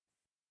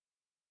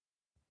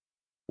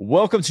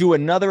Welcome to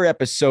another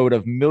episode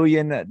of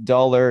Million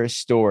Dollar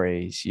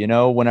Stories. You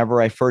know,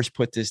 whenever I first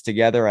put this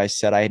together, I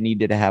said I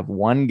needed to have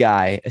one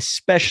guy,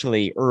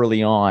 especially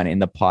early on in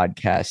the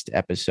podcast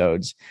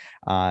episodes,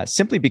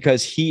 simply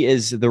because he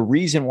is the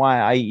reason why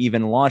I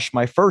even launched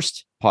my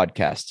first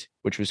podcast,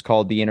 which was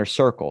called The Inner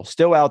Circle.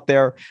 Still out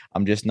there.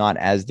 I'm just not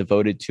as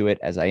devoted to it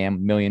as I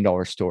am Million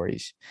Dollar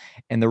Stories.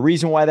 And the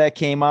reason why that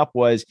came up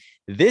was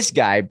this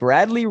guy,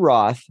 Bradley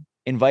Roth,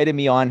 invited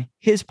me on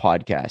his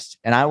podcast,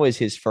 and I was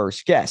his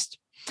first guest.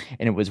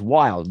 And it was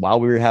wild. While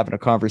we were having a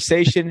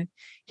conversation,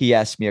 he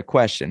asked me a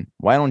question.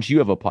 Why don't you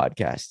have a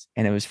podcast?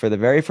 And it was for the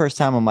very first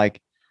time. I'm like,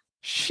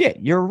 shit,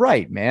 you're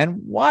right, man.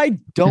 Why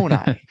don't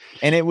I?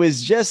 And it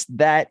was just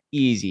that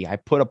easy. I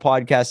put a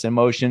podcast in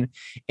motion,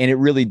 and it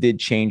really did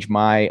change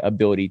my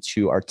ability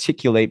to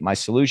articulate my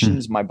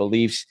solutions, my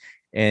beliefs,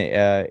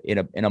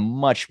 in a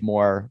much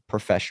more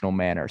professional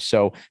manner.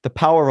 So the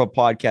power of a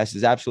podcast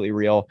is absolutely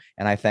real.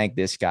 And I thank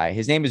this guy.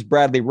 His name is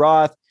Bradley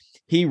Roth.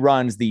 He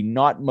runs the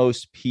Not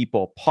Most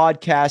People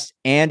podcast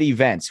and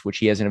events, which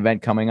he has an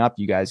event coming up.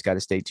 You guys got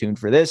to stay tuned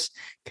for this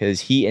because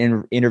he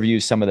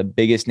interviews some of the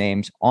biggest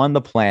names on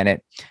the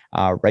planet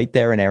right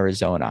there in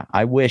Arizona.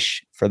 I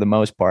wish for the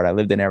most part I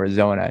lived in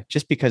Arizona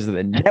just because of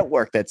the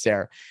network that's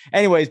there.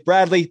 Anyways,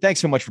 Bradley,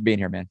 thanks so much for being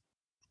here, man.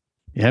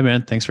 Yeah,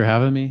 man. Thanks for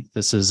having me.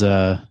 This is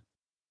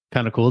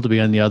kind of cool to be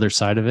on the other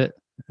side of it.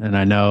 And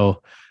I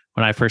know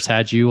when I first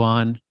had you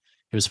on,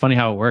 it was funny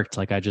how it worked.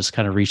 Like I just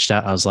kind of reached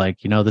out. I was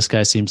like, this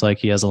guy seems like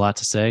he has a lot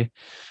to say.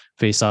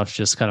 Face Off's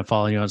just kind of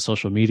following you on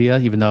social media,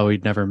 even though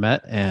we'd never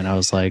met. And I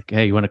was like,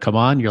 hey, you want to come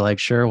on? You're like,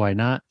 sure, why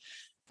not?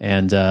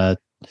 And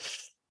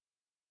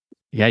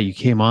yeah, you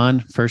came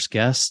on, first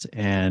guest.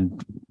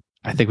 And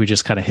I think we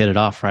just kind of hit it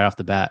off right off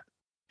the bat.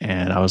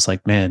 And I was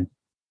like, man,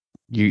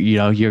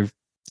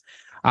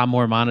 I'm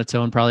more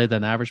monotone probably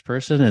than the average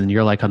person. And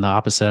you're like on the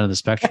opposite end of the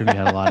spectrum. You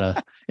had a lot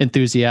of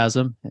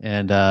enthusiasm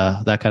and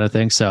that kind of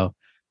thing. So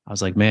I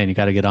was like, man, you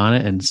got to get on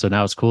it. And so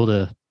now it's cool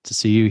to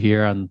see you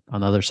here on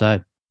the other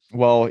side.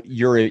 Well,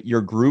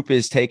 your group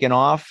is taking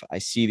off. I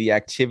see the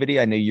activity.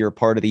 I know you're a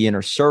part of the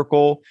Inner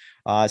Circle.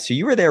 So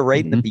you were there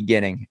right in the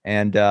beginning,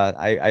 and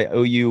I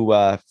owe you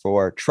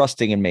for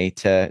trusting in me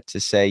to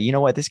say, you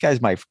know what, this guy's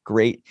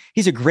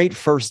he's a great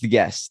first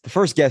guest. The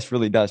first guest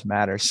really does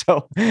matter.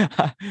 So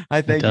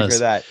I thank you for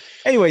that.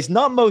 Anyways,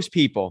 Not Most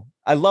People.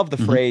 I love the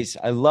phrase.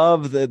 I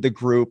love the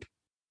group.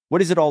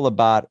 What is it all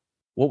about?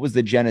 What was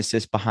the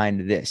genesis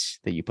behind this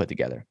that you put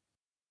together?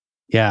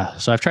 Yeah.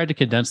 So I've tried to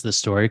condense this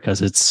story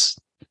because it's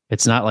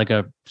not like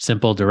a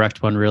simple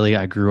direct one, really.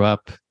 I grew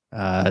up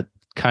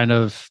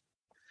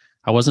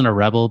I wasn't a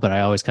rebel, but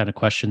I always kind of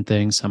questioned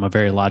things. I'm a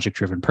very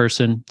logic-driven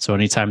person. So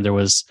anytime there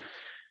was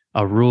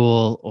a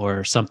rule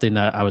or something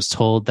that I was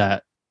told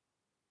that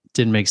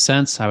didn't make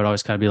sense, I would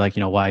always kind of be like,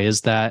 why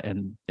is that?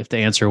 And if the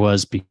answer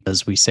was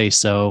because we say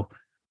so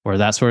or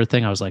that sort of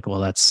thing, I was like,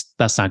 well, that's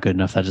not good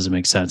enough. That doesn't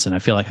make sense. And I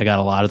feel like I got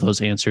a lot of those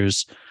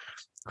answers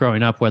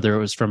growing up, whether it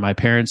was from my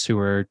parents who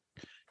were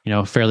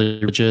fairly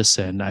religious,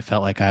 and I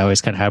felt like I always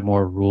kind of had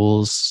more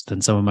rules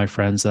than some of my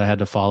friends that I had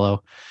to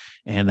follow.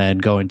 And then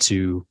going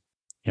to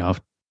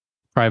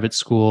private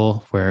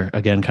school where,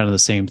 again, kind of the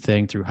same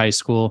thing through high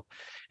school.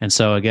 And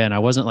so again, I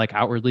wasn't like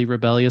outwardly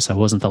rebellious. I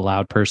wasn't the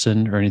loud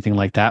person or anything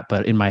like that.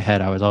 But in my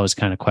head, I was always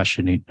kind of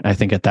questioning. I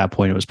think at that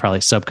point, it was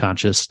probably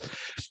subconscious.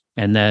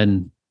 And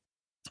then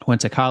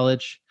went to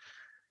college,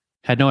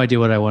 had no idea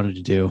what I wanted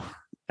to do.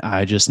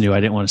 I just knew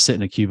I didn't want to sit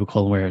in a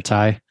cubicle and wear a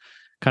tie,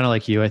 kind of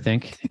like you, I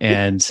think.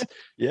 And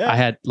yeah, I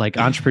had like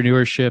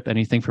entrepreneurship,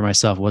 anything for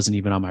myself wasn't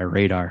even on my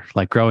radar.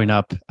 Like growing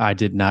up, I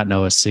did not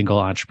know a single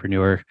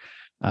entrepreneur.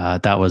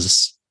 That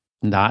was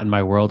not in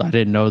my world. I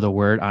didn't know the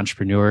word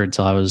entrepreneur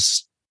until I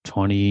was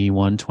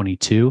 21,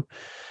 22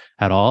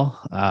 at all.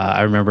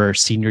 I remember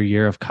senior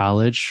year of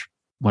college,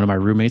 one of my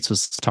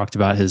roommates talked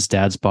about his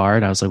dad's bar.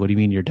 And I was like, what do you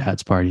mean your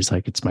dad's bar? And he's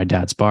like, it's my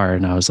dad's bar.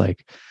 And I was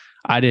like,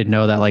 I didn't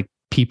know that like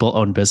people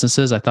own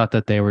businesses. I thought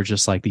that they were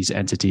just like these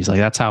entities. Like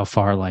that's how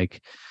far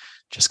like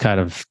just kind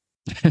of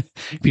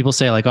people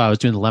say like, oh, I was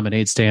doing the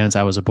lemonade stands.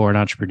 I was a born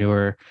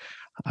entrepreneur.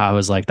 I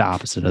was like the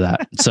opposite of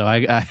that. So I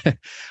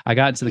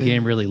got into the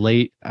game really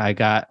late. I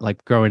got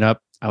like growing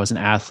up, I was an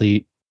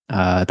athlete.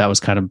 That was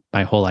kind of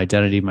my whole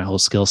identity, my whole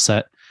skill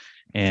set.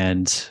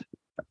 And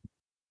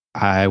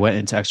I went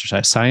into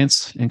exercise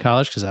science in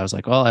college because I was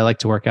like, well, I like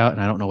to work out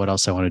and I don't know what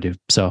else I want to do.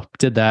 So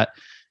did that,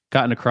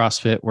 got into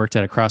CrossFit, worked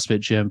at a CrossFit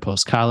gym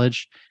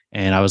post-college.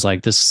 And I was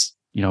like, this,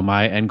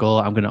 my end goal,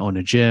 I'm going to own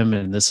a gym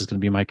and this is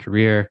going to be my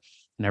career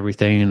and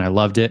everything. And I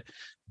loved it.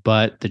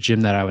 But the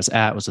gym that I was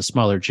at was a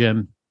smaller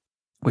gym,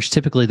 which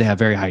typically they have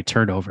very high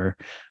turnover.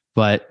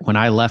 But when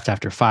I left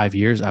after 5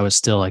 years, I was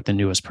still like the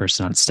newest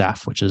person on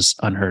staff, which is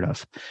unheard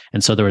of.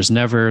 And so there was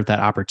never that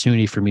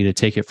opportunity for me to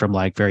take it from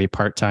like very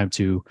part-time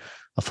to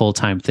a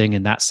full-time thing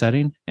in that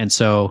setting. And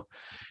so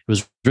it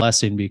was a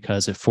blessing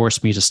because it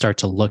forced me to start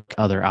to look at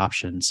other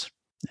options.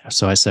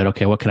 So I said,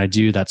 okay, what can I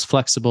do that's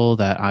flexible,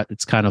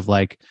 it's kind of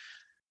like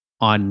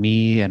on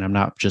me and I'm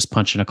not just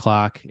punching a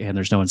clock and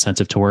there's no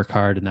incentive to work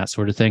hard and that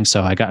sort of thing.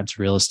 So I got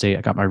into real estate.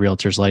 I got my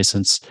realtor's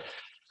license.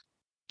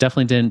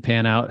 definitely didn't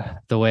pan out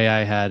the way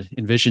I had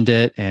envisioned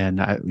it.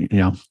 And I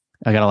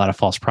got a lot of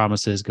false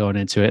promises going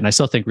into it. And I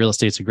still think real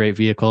estate's a great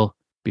vehicle.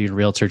 Being a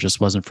realtor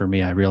just wasn't for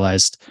me. I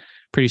realized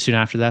pretty soon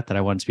after that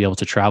I wanted to be able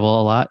to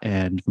travel a lot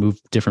and move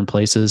different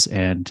places.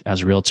 And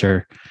as a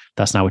realtor,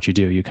 that's not what you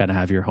do. You kind of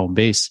have your home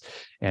base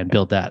and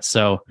build that.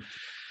 So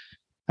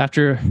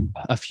after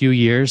a few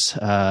years,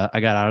 I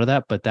got out of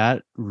that, but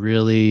that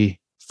really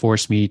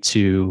forced me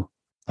to,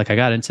 like, I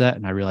got into that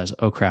and I realized,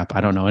 oh crap,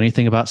 I don't know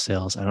anything about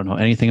sales. I don't know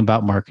anything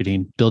about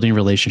marketing, building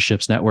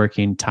relationships,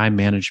 networking, time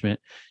management,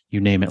 you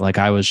name it. Like,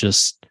 I was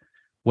just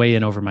way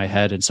in over my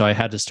head. And so I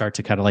had to start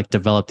to kind of like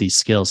develop these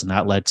skills. And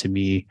that led to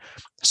me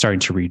starting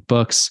to read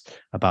books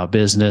about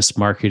business,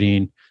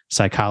 marketing,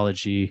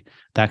 psychology,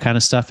 that kind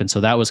of stuff. And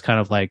so that was kind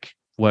of like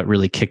what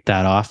really kicked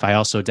that off. I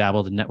also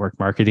dabbled in network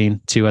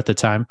marketing too at the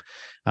time,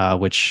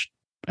 which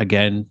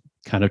again,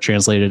 kind of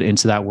translated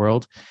into that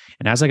world.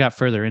 And as I got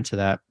further into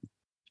that,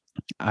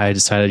 I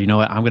decided, you know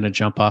what, I'm going to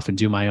jump off and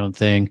do my own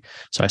thing.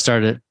 So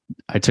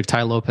I took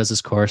Ty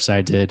Lopez's course.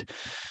 I did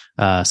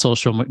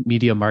social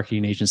media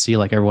marketing agency,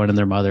 like everyone and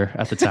their mother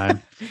at the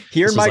time.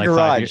 Here in my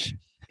garage.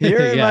 Here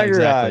in my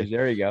garage.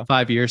 There you go.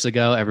 5 years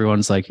ago,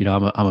 everyone's like,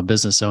 I'm a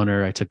business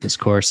owner. I took this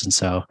course. And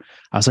so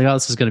I was like, oh,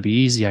 this is going to be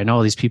easy. I know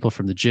all these people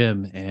from the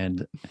gym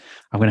and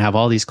I'm going to have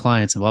all these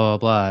clients and blah, blah,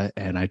 blah.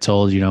 And I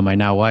told, my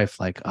now wife,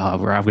 like, I'm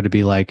going to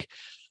be like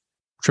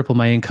triple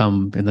my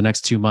income in the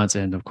next 2 months.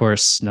 And of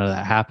course, none of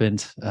that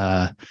happened.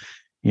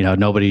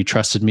 Nobody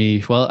trusted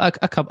me. Well,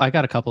 I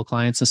got a couple of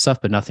clients and stuff,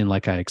 but nothing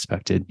like I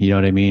expected. You know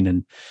what I mean?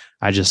 And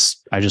I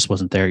just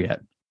wasn't there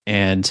yet.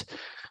 And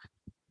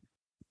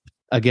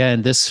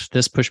again, this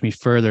pushed me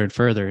further and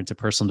further into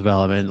personal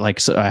development. Like,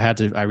 so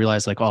I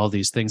realized like all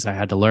these things I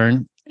had to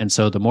learn. And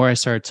so the more I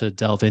started to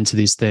delve into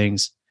these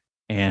things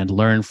and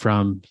learn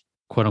from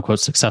quote unquote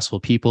successful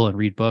people and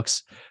read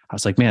books, I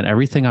was like, man,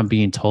 everything I'm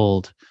being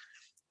told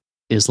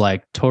is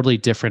like totally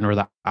different or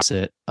the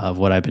opposite of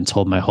what I've been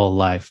told my whole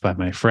life by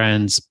my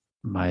friends,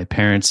 my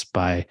parents,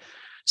 by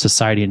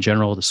society in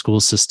general, the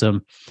school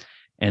system.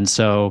 And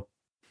so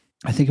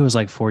I think it was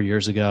like 4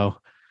 years ago,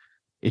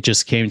 it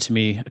just came to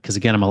me because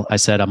again, I'm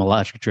a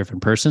logic driven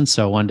person.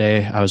 So one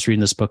day I was reading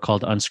this book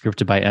called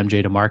Unscripted by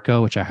MJ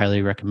DeMarco, which I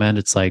highly recommend.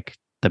 It's like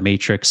The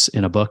Matrix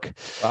in a book.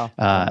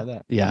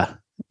 Wow. Yeah.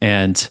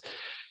 And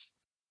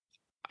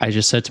I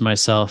just said to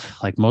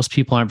myself, like, most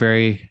people aren't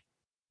very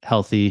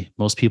healthy,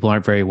 most people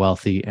aren't very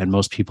wealthy, and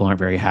most people aren't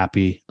very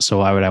happy. So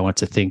why would I want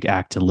to think,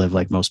 act, and live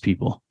like most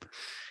people?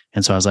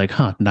 And so I was like,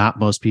 not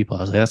most people.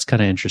 I was like, that's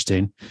kind of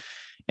interesting.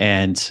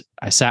 And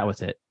I sat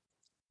with it.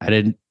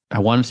 I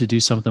wanted to do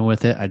something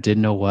with it. I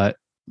didn't know what.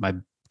 My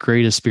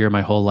greatest fear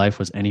my whole life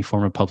was any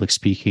form of public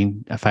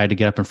speaking. If I had to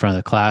get up in front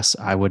of the class,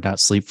 I would not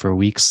sleep for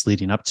weeks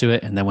leading up to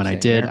it. And then when I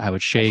did, I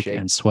would shake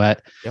and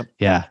sweat. Yep.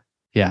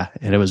 Yeah.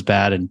 And it was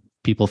bad. And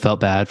people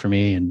felt bad for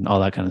me and all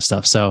that kind of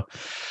stuff. So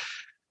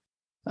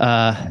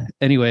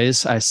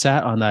anyways, I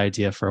sat on the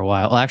idea for a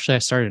while. Well, actually I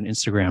started an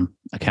Instagram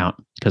account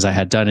because I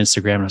had done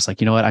Instagram and I was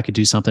like, you know what, I could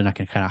do something. I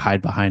can kind of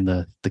hide behind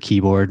the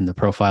keyboard and the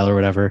profile or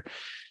whatever.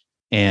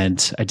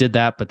 And I did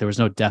that, but there was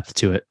no depth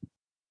to it.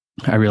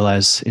 I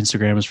realized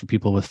Instagram is for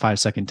people with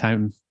 5-second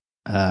time,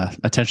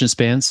 attention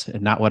spans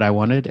and not what I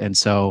wanted. And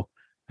so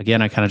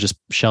again, I kind of just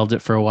shelved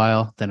it for a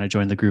while. Then I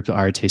joined the group, the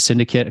Arete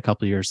Syndicate, a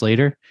couple of years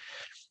later,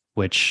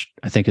 which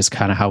I think is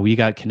kind of how we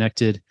got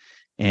connected.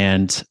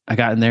 And I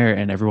got in there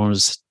and everyone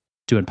was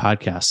doing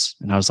podcasts.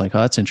 And I was like, oh,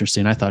 that's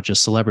interesting. I thought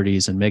just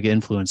celebrities and mega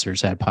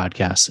influencers had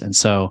podcasts. And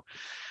so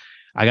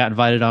I got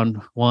invited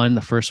on one.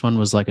 The first one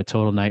was like a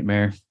total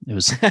nightmare. It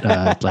was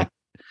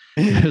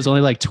it was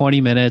only like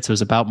 20 minutes. It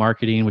was about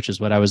marketing, which is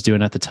what I was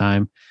doing at the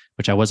time,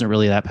 which I wasn't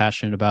really that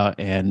passionate about.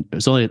 And it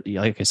was only,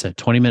 like I said,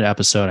 20-minute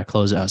episode. I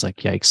closed it. I was like,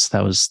 yikes,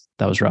 that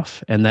was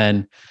rough. And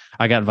then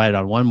I got invited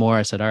on one more.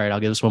 I said, all right, I'll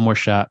give this one more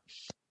shot.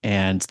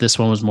 And this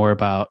one was more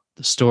about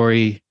the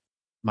story,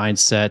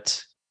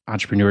 mindset,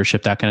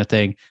 entrepreneurship, that kind of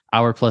thing.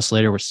 Hour plus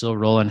later, we're still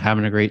rolling,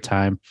 having a great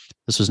time.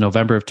 This was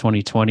November of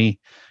 2020.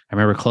 I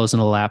remember closing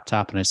the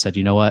laptop and I said,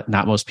 you know what?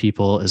 Not most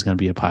people is going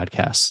to be a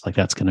podcast. Like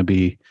that's going to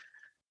be,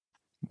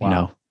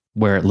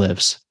 where it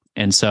lives.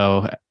 And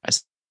so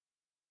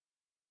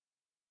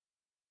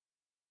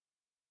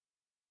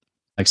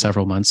like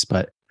several months,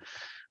 but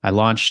I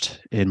launched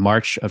in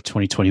March of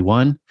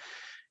 2021.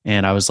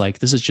 And I was like,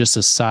 this is just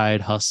a side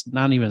hustle,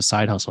 not even a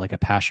side hustle, like a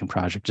passion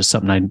project, just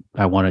something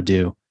I want to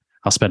do.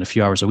 I'll spend a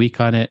few hours a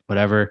week on it,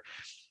 whatever.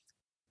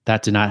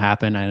 That did not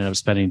happen. I ended up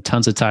spending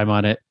tons of time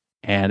on it.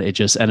 And it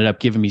just ended up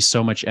giving me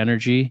so much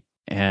energy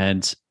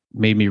and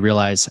made me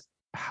realize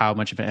how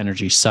much of an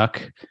energy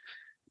suck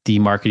the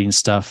marketing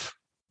stuff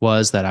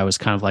was, that I was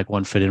kind of like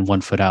 1 foot in,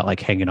 1 foot out, like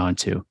hanging on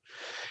to.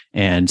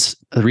 And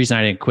the reason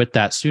I didn't quit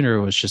that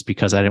sooner was just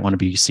because I didn't want to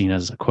be seen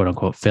as a quote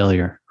unquote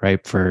failure,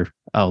 right? For,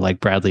 like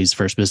Bradley's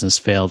first business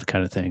failed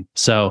kind of thing.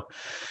 So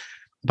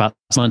about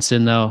 6 months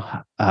in though,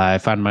 I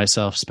found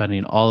myself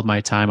spending all of my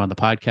time on the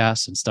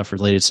podcast and stuff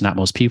related to Not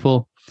Most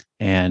People.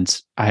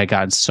 And I had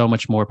gotten so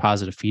much more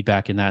positive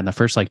feedback in that in the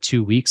first like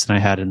 2 weeks than I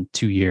had in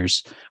 2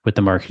 years with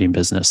the marketing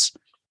business.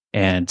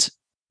 And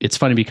it's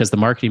funny because the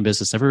marketing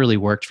business never really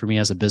worked for me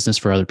as a business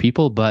for other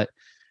people, but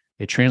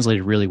it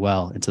translated really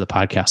well into the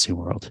podcasting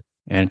world.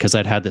 And because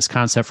I'd had this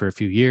concept for a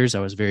few years, I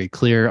was very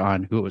clear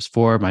on who it was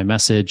for, my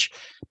message,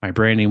 my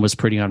branding was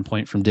pretty on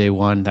point from day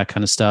one, that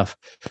kind of stuff.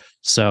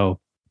 So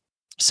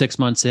 6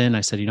 months in,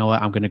 I said, you know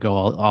what, I'm going to go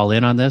all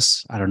in on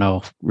this. I don't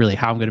know really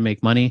how I'm going to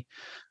make money,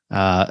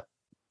 but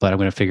I'm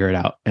going to figure it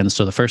out. And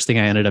so the first thing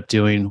I ended up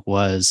doing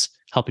was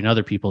helping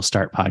other people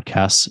start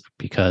podcasts,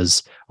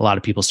 because a lot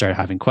of people started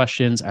having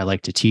questions. I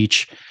like to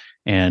teach,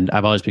 and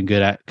I've always been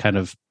good at kind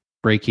of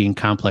breaking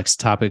complex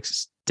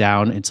topics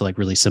down into like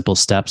really simple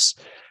steps.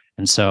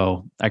 And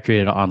so I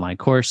created an online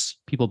course.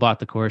 People bought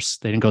the course.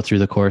 They didn't go through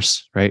the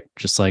course, right?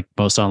 Just like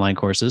most online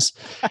courses.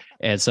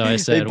 And so I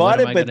said, they bought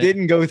it, but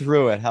didn't go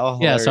through it. How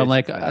yeah. So I'm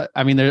like,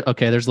 I mean, there's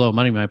a little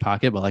money in my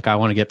pocket, but like, I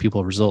want to get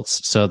people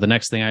results. So the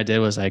next thing I did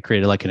was I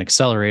created like an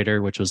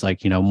accelerator, which was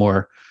like,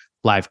 more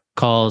live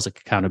calls, like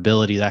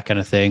accountability, that kind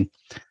of thing,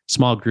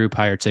 small group,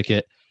 higher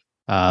ticket.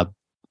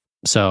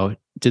 So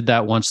did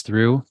that once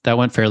through. That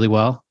went fairly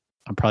well.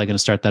 I'm probably going to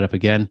start that up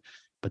again.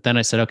 But then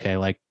I said, okay,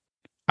 like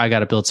I got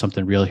to build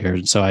something real here.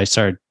 And so I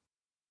started,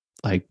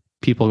 like,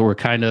 people who were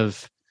kind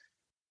of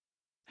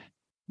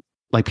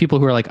like people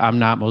who are like, I'm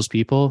not most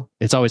people.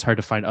 It's always hard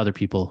to find other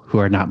people who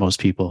are not most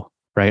people,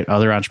 right?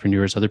 Other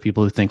entrepreneurs, other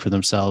people who think for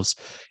themselves,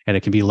 and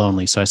it can be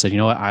lonely. So I said, you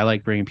know what? I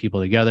like bringing people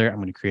together. I'm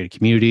going to create a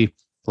community.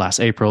 Last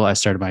April, I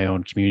started my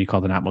own community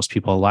called the Not Most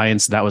People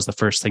Alliance. That was the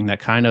first thing that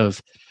kind of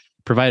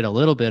provided a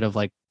little bit of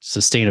like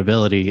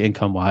sustainability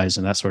income wise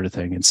and that sort of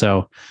thing. And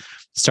so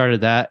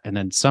started that. And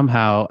then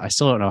somehow, I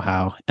still don't know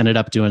how, ended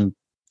up doing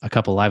a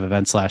couple live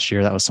events last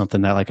year. That was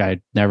something that like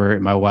I never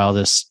in my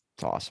wildest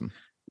it's awesome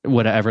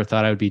would have ever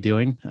thought I would be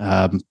doing.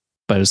 But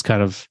it was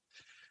kind of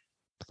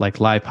like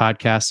live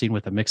podcasting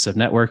with a mix of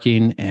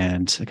networking.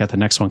 And I got the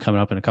next one coming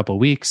up in a couple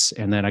of weeks.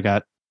 And then I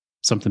got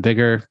something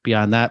bigger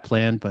beyond that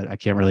plan, but I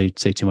can't really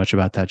say too much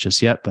about that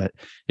just yet. But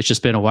it's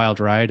just been a wild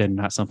ride and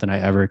not something I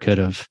ever could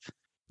have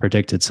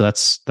predicted. So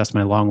that's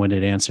my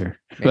long-winded answer.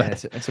 Man,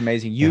 it's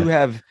amazing.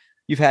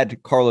 You've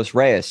had Carlos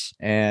Reyes,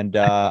 and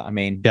I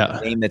mean, the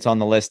name that's on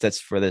the list that's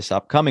for this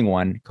upcoming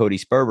one, Cody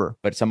Sperber,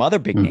 but some other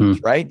big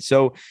names, right?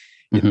 So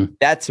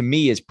that to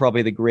me is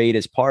probably the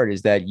greatest part,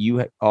 is that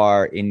you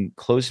are in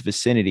close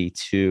vicinity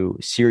to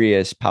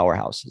serious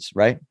powerhouses,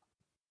 right?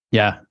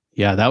 Yeah.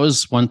 That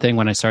was one thing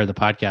when I started the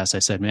podcast. I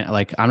said, man,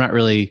 like, I'm not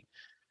really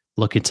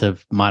looking to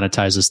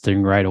monetize this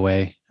thing right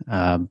away.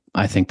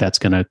 I think that's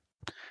going to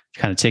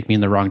kind of take me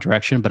in the wrong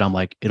direction, but I'm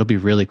like, it'll be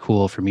really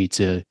cool for me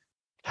to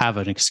have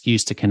an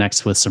excuse to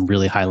connect with some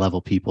really high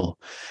level people.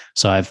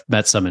 So I've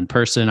met some in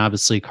person,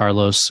 obviously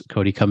Carlos,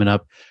 Cody coming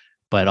up,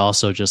 but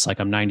also just like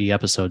I'm 90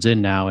 episodes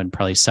in now, and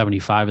probably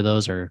 75 of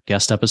those are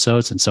guest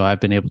episodes. And so I've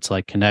been able to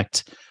like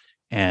connect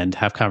and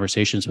have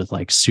conversations with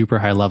like super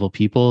high level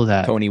people.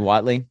 That Tony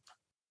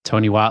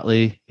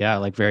Watley. Yeah.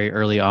 Like very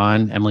early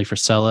on, Emily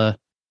Frisella.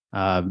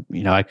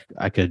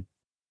 I could,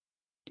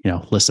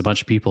 list a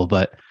bunch of people,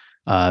 but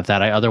that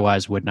I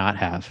otherwise would not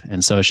have.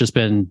 And so it's just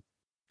been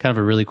kind of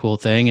a really cool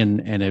thing.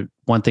 And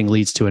one thing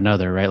leads to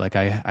another, right? Like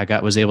I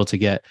was able to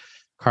get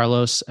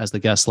Carlos as the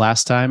guest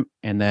last time.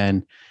 And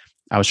then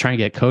I was trying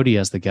to get Cody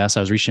as the guest. I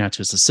was reaching out to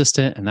his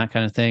assistant and that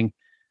kind of thing.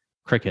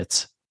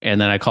 Crickets. And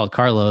then I called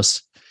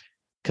Carlos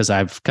because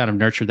I've kind of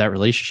nurtured that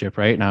relationship,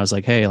 right? And I was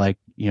like, hey, like,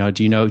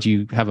 do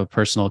you have a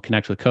personal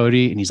connect with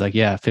Cody? And he's like,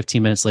 yeah.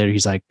 15 minutes later,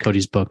 he's like,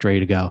 Cody's booked, ready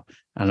to go.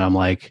 And I'm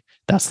like,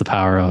 that's the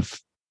power of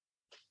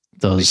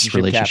those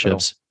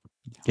relationships.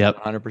 Yep.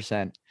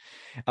 100%.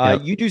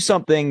 You do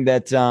something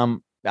that I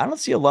don't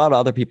see a lot of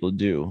other people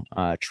do,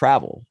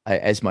 travel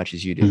as much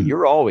as you do.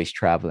 You're always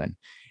traveling.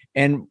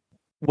 And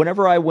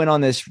whenever I went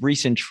on this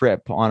recent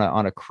trip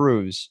on a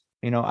cruise,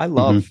 I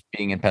love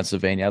being in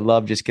Pennsylvania. I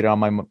love just getting on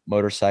my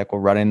motorcycle,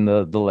 running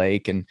the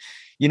lake. And,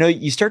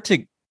 you start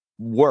to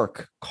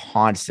work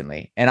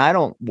constantly. And I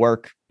don't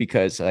work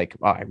because like,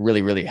 I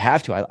really, really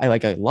have to. I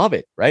love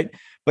it. Right.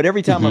 But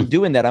every time I'm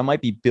doing that, I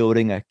might be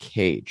building a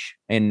cage,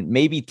 and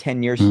maybe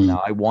 10 years from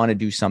now, I want to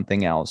do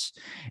something else.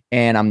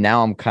 And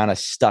I'm kind of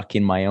stuck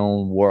in my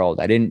own world.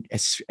 I didn't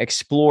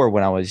explore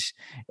when I was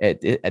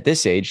at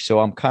this age.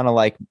 So I'm kind of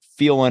like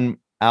feeling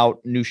out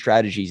new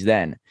strategies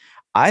then.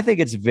 I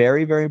think it's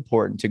very, very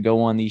important to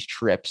go on these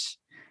trips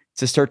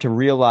to start to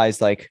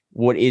realize like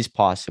what is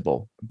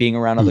possible being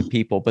around other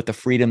people, but the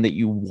freedom that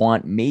you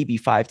want maybe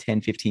 5, 10,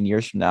 15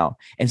 years from now,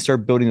 and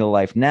start building the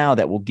life now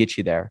that will get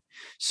you there.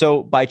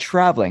 So by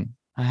traveling,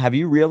 have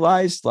you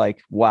realized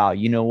like, wow,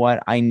 you know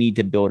what? I need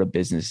to build a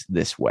business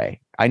this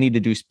way. I need to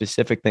do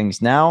specific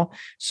things now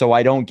so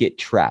I don't get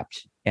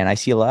trapped. And I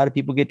see a lot of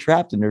people get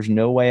trapped and there's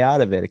no way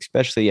out of it,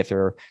 especially if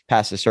they're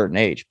past a certain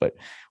age. But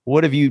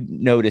what have you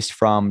noticed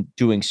from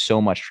doing so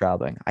much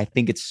traveling? I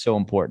think it's so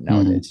important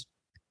nowadays.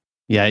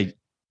 Yeah,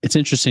 it's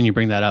interesting you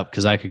bring that up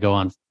because I could go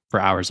on for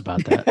hours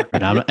about that.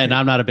 And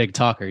I'm not a big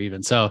talker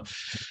even. So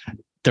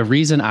the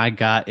reason I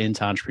got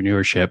into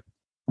entrepreneurship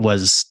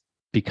was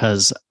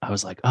because I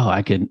was like, oh,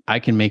 I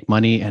can make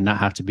money and not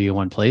have to be in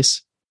one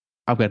place.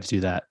 I've got to do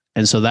that.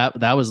 And so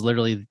that was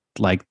literally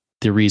like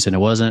the reason. It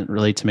wasn't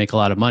really to make a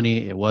lot of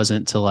money. It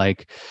wasn't to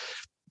like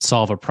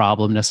solve a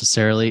problem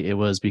necessarily. It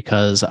was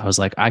because I was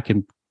like, I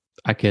can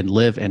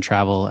live and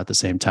travel at the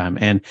same time.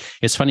 And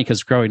it's funny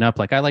because growing up,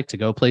 like I like to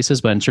go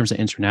places, but in terms of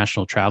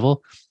international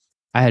travel,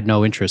 I had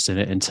no interest in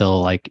it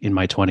until like in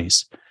my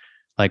 20s.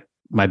 Like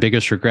my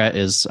biggest regret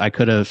is I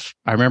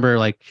remember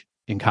like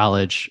in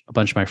college, a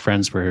bunch of my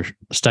friends were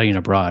studying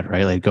abroad,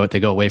 right? Like they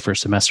go away for a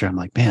semester. I'm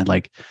like, man,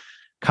 like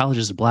college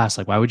is a blast.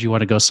 Like, why would you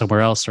want to go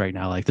somewhere else right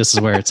now? Like, this is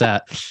where it's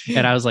at.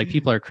 And I was like,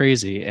 people are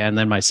crazy. And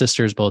then my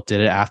sisters both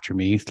did it after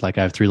me. Like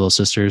I have 3 little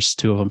sisters,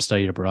 2 of them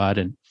studied abroad.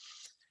 And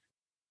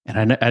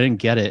I didn't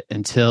get it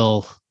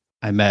until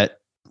I met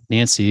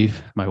Nancy,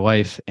 my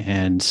wife.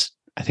 And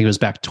I think it was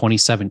back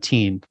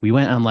 2017. We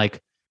went on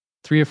like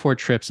 3 or 4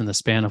 trips in the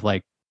span of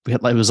like,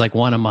 it was like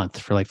one a month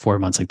for like 4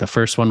 months. Like the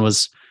first one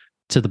was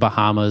to the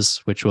Bahamas,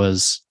 which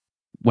was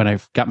when I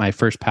got my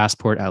first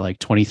passport at like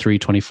 23,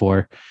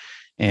 24.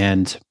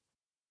 And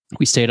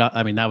we stayed on,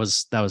 I mean, that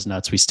was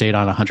nuts. We stayed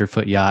on a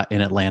 100-foot yacht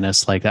in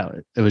Atlantis. Like that,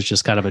 it was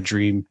just kind of a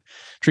dream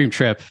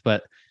trip.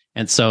 But,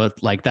 and so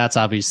like, that's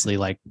obviously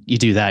like, you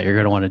do that, you're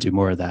going to want to do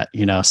more of that,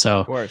 you know? So,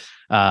 Of course.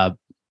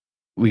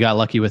 We got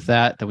lucky with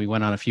that. Then we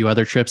went on a few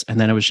other trips. And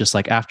then it was just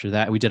like, after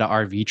that, we did an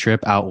RV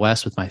trip out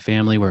west with my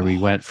family where we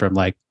went from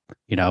like,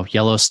 you know,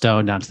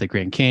 Yellowstone down to the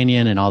Grand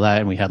Canyon and all that.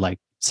 And we had like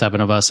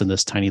 7 of us in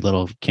this tiny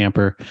little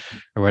camper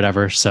or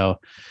whatever. So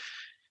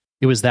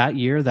it was that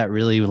year that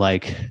really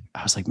like,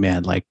 I was like,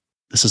 man, like,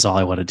 this is all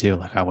I want to do.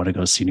 Like, I want to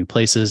go see new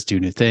places, do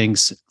new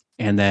things.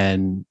 And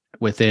then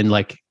within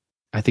like,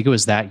 I think it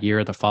was that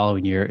year, the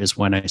following year is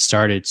when I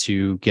started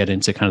to get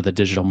into kind of the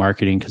digital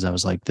marketing. Cause I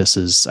was like,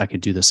 I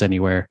could do this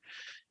anywhere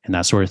and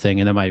that sort of thing.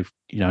 And then my,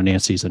 you know,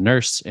 Nancy's a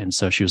nurse. And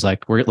so she was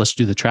like, let's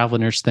do the travel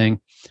nurse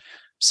thing.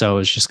 So it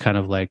was just kind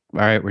of like, all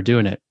right, we're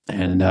doing it.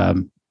 And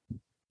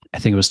I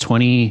think it was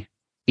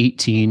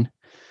 2018.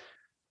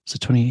 So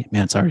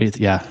it's already,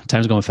 yeah,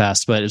 time's going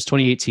fast, but it was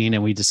 2018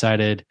 and we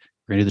decided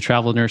we're gonna do the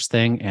travel nurse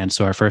thing. And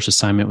so our first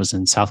assignment was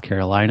in South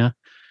Carolina.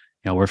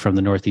 You know, we're from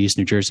the Northeast,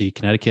 New Jersey,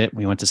 Connecticut.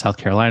 We went to South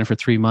Carolina for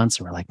 3 months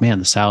and we're like, man,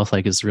 the South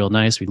like is real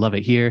nice. We love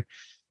it here.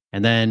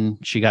 And then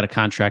she got a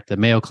contract at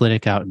Mayo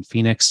Clinic out in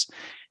Phoenix.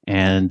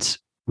 And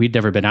we'd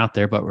never been out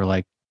there, but we're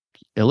like,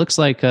 it looks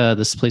like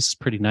this place is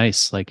pretty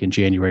nice, like in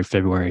January,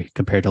 February,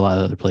 compared to a lot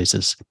of other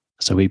places.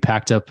 So we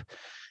packed up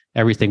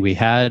everything we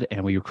had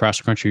and we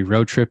cross country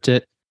road tripped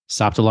it,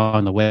 stopped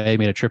along the way,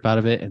 made a trip out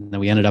of it. And then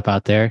we ended up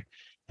out there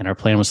and our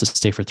plan was to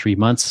stay for 3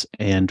 months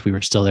and we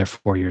were still there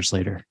 4 years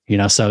later, you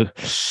know, so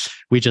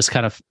we just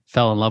kind of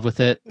fell in love with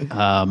it.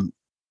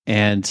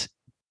 And,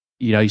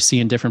 you know, you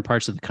see in different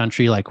parts of the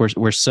country, like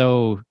we're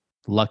so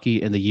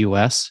lucky in the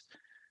US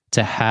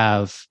to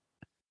have,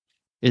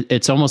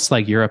 it's almost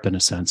like Europe in a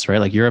sense, right?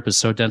 Like Europe is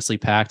so densely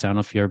packed. I don't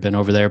know if you've ever been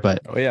over there, but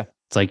oh yeah,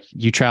 it's like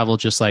you travel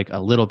just like a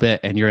little bit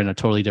and you're in a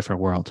totally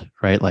different world,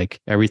 right? Like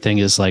everything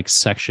is like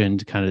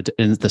sectioned kind of,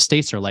 and the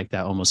States are like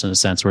that almost in a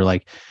sense where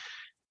like,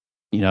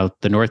 you know,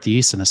 the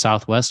Northeast and the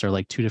Southwest are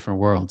like 2 different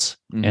worlds.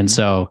 Mm-hmm. And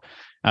so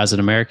as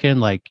an American,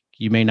 like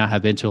you may not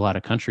have been to a lot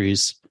of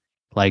countries.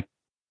 Like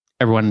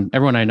everyone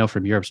I know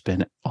from Europe's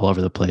been all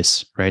over the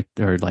place, right?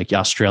 Or like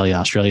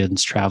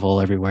Australians travel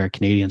everywhere,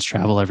 Canadians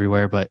travel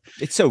everywhere, but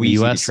it's so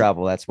easy to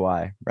travel. That's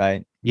why,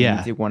 right? Yeah.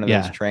 You take one of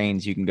those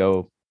trains, you can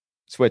go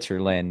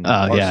Switzerland,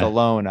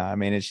 Barcelona. Yeah. I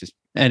mean, it's just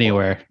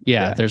anywhere.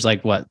 Yeah. There's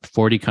like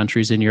 40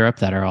 countries in Europe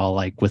that are all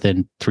like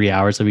within 3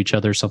 hours of each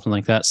other, something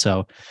like that.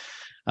 So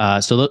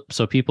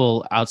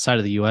people outside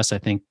of the US, I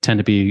think, tend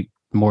to be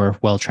more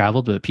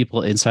well-traveled, but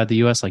people inside the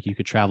US, like you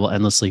could travel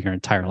endlessly your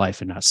entire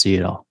life and not see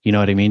it all. You know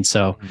what I mean?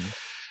 So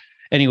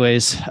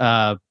anyways,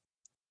 I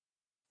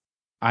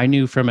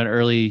knew from an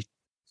early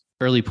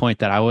point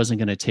that I wasn't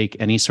going to take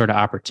any sort of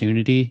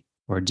opportunity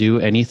or do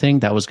anything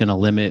that was going to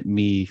limit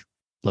me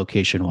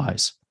location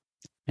wise.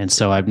 And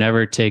so I've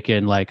never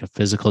taken like a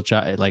physical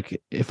job.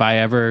 Like if I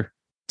ever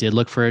did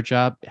look for a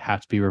job, it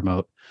had to be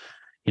remote.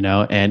 You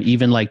know, and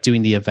even like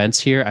doing the events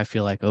here, I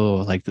feel like, oh,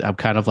 like I'm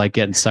kind of like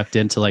getting sucked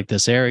into like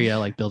this area,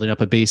 like building up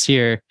a base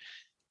here.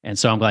 And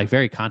so I'm like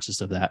very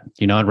conscious of that,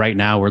 you know, and right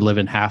now we're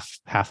living half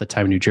the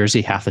time in New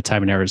Jersey, half the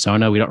time in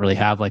Arizona. We don't really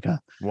have like a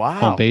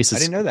home base. I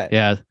didn't know that.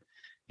 Yeah.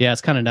 Yeah.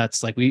 It's kind of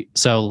nuts. Like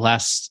so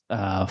last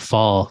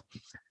fall,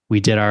 we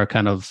did our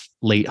kind of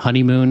late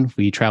honeymoon.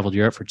 We traveled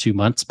Europe for 2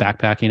 months,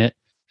 backpacking it.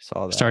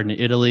 Saw that. Started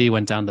in Italy,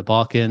 went down to the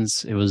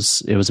Balkans. It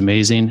was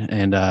amazing.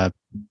 And,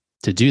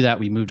 to do that,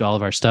 we moved all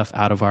of our stuff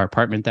out of our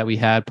apartment that we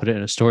had, put it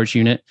in a storage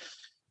unit,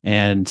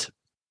 and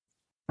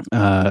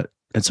so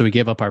we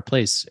gave up our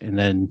place. And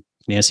then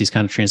Nancy's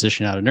kind of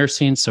transitioned out of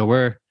nursing, so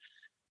we're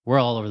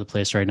all over the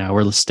place right now.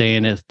 We're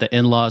staying at the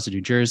in-laws in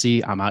New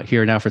Jersey. I'm out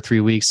here now for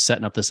 3 weeks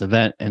setting up this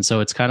event, and so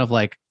it's kind of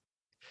like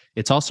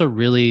it's also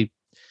really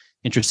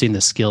interesting the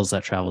skills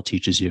that travel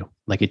teaches you.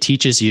 Like it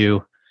teaches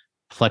you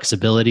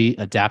flexibility,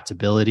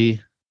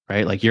 adaptability.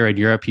 Right? Like you're in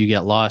Europe, you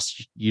get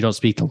lost, you don't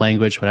speak the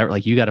language, whatever,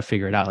 like you got to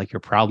figure it out. Like your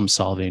problem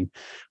solving,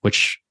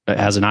 which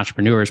as an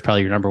entrepreneur is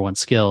probably your number one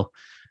skill,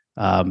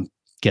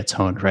 gets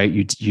honed, right?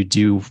 You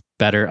do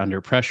better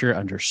under pressure,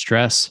 under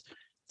stress,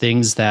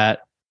 things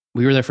that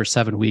we were there for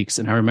 7 weeks.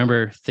 And I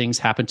remember things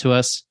happened to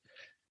us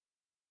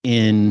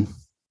in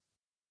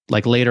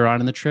like later on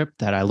in the trip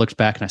that I looked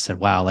back and I said,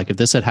 wow, like if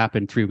this had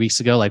happened 3 weeks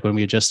ago, like when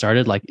we had just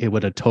started, like it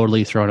would have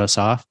totally thrown us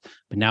off.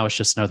 But now it's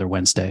just another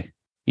Wednesday.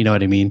 You know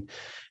what I mean?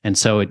 And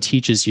so it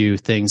teaches you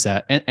things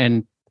that,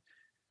 and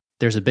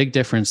there's a big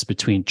difference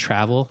between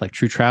travel, like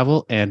true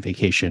travel, and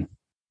vacation,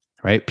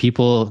 right?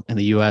 People in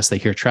the US, they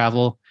hear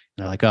travel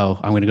and they're like, oh,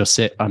 I'm going to go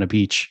sit on a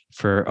beach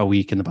for a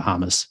week in the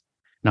Bahamas.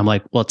 And I'm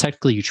like, well,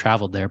 technically you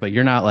traveled there, but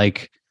you're not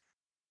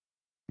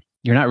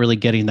really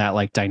getting that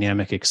like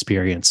dynamic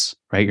experience,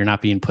 right? You're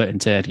not being put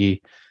into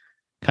any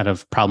kind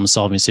of problem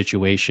solving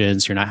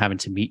situations. You're not having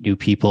to meet new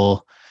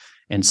people.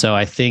 And so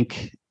I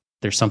think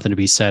there's something to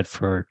be said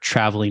for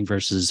traveling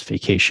versus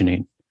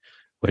vacationing,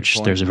 which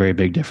there's a very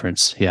big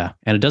difference. Yeah.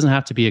 And it doesn't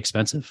have to be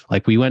expensive.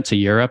 Like we went to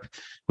Europe,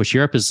 which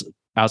Europe is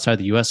outside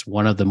the US,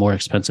 one of the more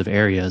expensive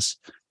areas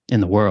in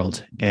the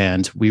world.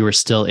 And we were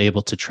still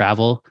able to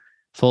travel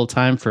full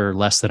time for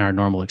less than our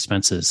normal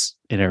expenses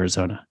in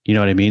Arizona. You know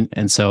what I mean?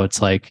 And so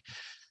it's like,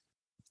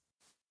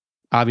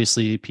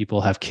 obviously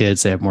people have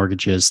kids, they have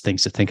mortgages,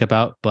 things to think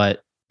about,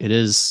 but it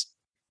is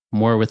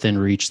more within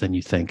reach than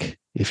you think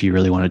if you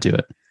really want to do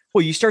it.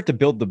 Well, you start to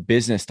build the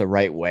business the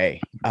right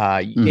way.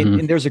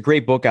 And there's a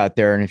great book out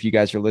there. And if you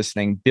guys are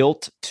listening,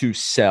 Built to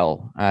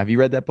Sell. Have you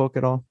read that book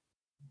at all?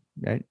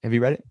 Right? Have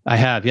you read it? I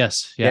have.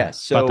 Yes. Yeah.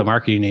 So, about the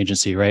marketing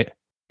agency, right?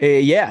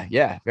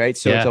 Yeah. Right.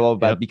 So it's all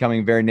about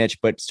becoming very niche,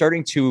 but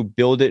starting to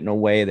build it in a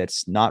way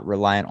that's not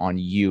reliant on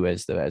you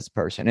as the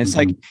person. And it's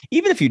like,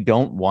 even if you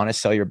don't want to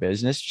sell your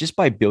business, just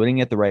by building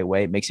it the right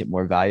way, it makes it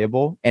more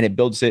valuable, and it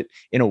builds it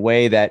in a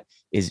way that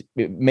it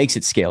makes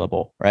it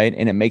scalable, right?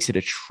 And it makes it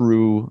a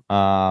true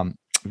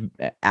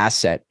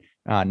asset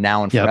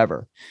now and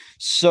forever.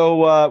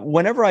 So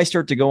whenever I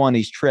start to go on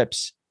these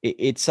trips,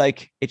 it's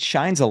like it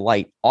shines a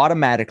light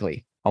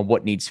automatically on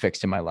what needs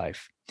fixed in my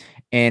life.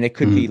 And it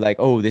could be like,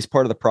 oh, this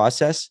part of the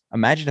process.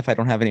 Imagine if I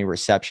don't have any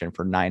reception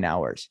for 9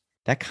 hours.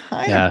 That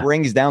kind of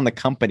brings down the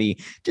company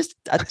just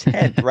a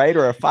tenth, right?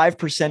 Or a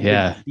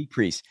 5%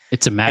 decrease.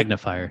 It's a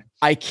magnifier.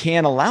 I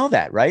can't allow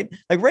that, right?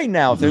 Like right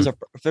now, if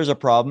there's a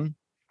problem,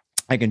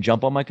 I can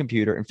jump on my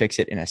computer and fix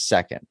it in a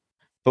second.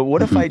 But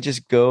what if I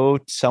just go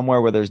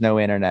somewhere where there's no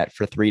internet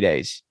for 3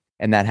 days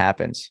and that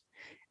happens?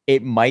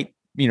 It might,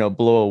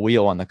 blow a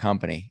wheel on the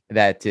company.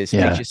 That is,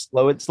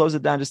 slows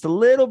it down just a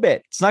little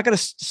bit. It's not going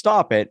to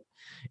stop it.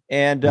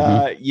 And,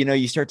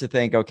 you start to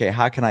think, okay,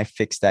 how can I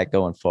fix that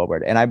going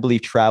forward? And I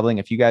believe traveling,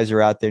 if you guys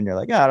are out there and you're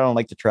like, I don't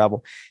like to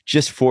travel,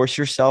 just force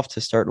yourself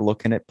to start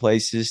looking at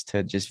places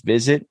to just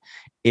visit.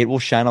 It will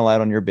shine a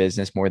light on your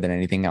business more than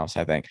anything else,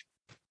 I think.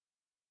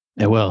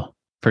 It will,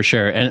 for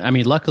sure. And I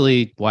mean,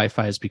 luckily,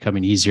 Wi-Fi is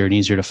becoming easier and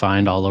easier to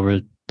find all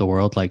over the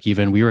world. Like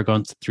even we were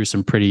going through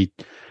some pretty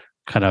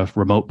kind of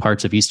remote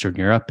parts of Eastern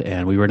Europe,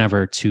 and we were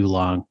never too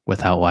long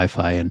without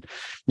Wi-Fi. And,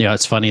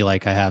 it's funny,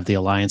 like I have the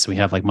Alliance, and we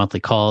have like monthly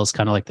calls,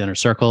 kind of like the Inner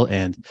Circle.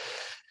 And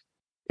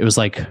it was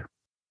like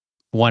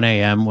 1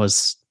 a.m.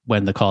 was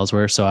when the calls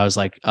were. So I was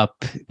like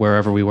up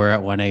wherever we were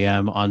at 1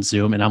 a.m. on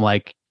Zoom. And I'm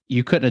like,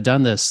 you couldn't have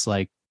done this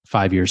like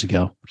 5 years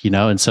ago,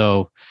 And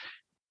so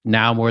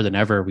now more than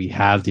ever, we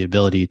have the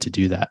ability to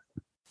do that,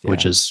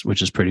 which is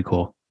pretty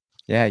cool.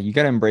 Yeah, you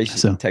got to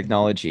embrace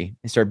technology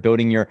and start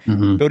building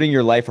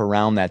your life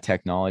around that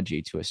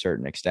technology to a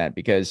certain extent.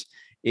 Because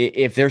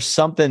if there's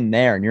something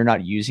there and you're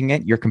not using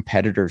it, your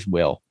competitors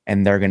will,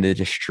 and they're going to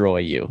destroy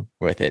you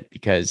with it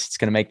because it's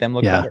going to make them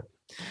look better.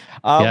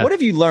 What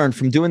have you learned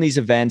from doing these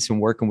events and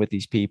working with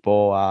these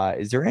people?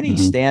 Is there any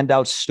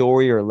standout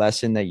story or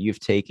lesson that you've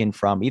taken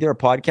from either a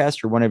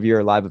podcast or one of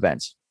your live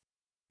events?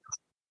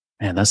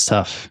 Man, that's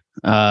tough.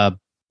 I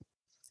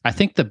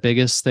think the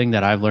biggest thing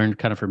that I've learned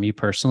kind of for me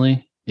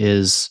personally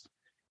is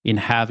in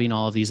having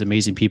all of these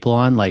amazing people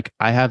on. Like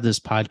I have this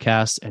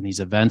podcast and these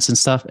events and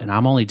stuff, and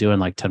I'm only doing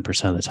like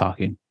 10% of the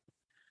talking,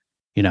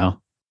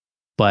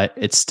 but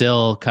it's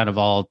still kind of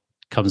all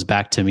comes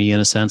back to me in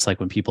a sense. Like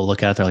when people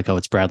look at it, they're like, oh,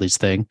 it's Bradley's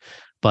thing.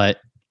 But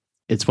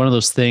it's one of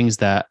those things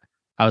that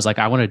I was like,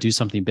 I want to do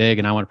something big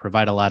and I want to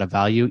provide a lot of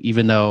value,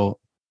 even though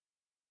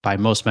by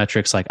most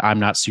metrics, like I'm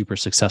not super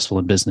successful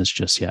in business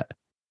just yet.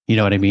 You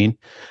know what I mean?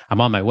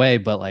 I'm on my way,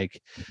 but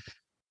like,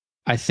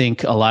 I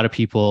think a lot of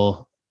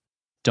people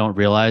don't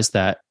realize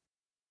that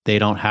they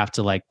don't have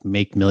to like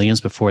make millions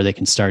before they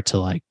can start to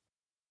like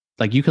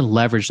you can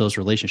leverage those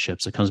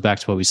relationships. It comes back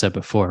to what we said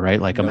before, right?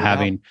 Like I'm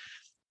having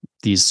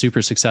these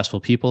super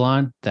successful people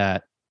on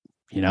that,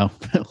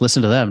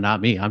 listen to them, not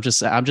me. I'm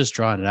just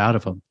drawing it out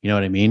of them. You know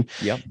what I mean?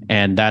 Yep.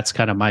 And that's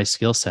kind of my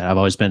skill set. I've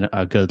always been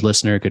a good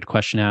listener, good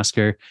question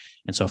asker.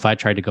 And so if I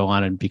tried to go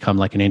on and become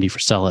like an Andy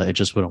Frisella, it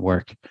just wouldn't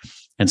work.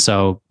 And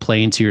so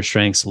playing to your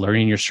strengths,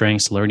 learning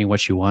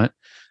what you want.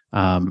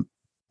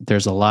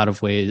 There's a lot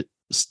of ways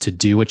to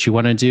do what you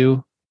want to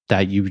do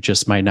that you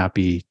just might not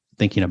be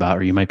thinking about,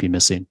 or you might be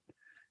missing.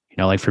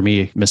 Like for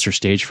me, Mr.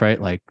 Stage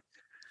Fright, like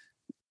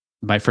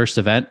my first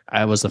event,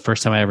 I was the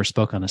first time I ever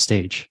spoke on a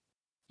stage,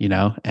 and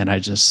I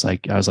was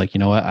like, you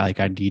know what,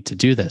 I need to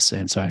do this.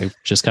 And so I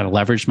just kind of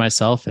leveraged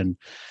myself and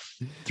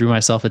threw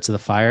myself into the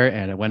fire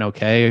and it went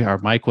okay. Our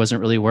mic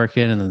wasn't really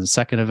working. And then the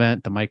second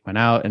event, the mic went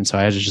out. And so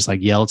I had to just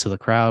like yell to the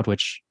crowd,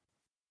 which,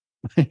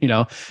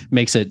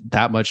 makes it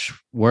that much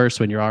worse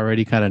when you're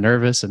already kind of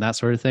nervous and that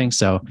sort of thing.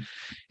 So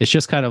it's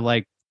just kind of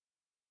like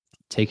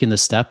taking the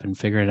step and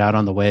figuring it out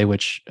on the way,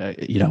 which,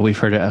 we've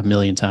heard it a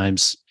million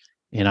times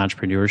in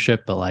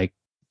entrepreneurship, but like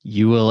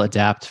you will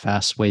adapt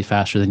way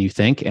faster than you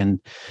think.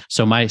 And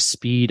so my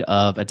speed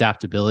of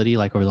adaptability,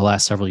 like over the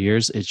last several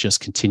years, it just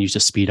continues to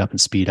speed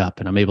up.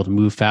 And I'm able to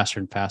move faster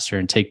and faster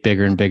and take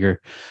bigger and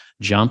bigger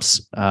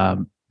jumps.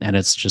 And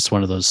it's just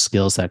one of those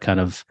skills that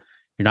kind of,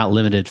 you're not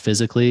limited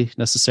physically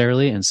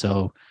necessarily. And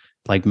so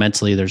like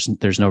mentally,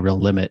 there's no real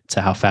limit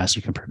to how fast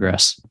you can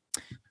progress.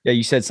 Yeah,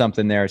 you said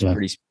something there.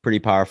 It's pretty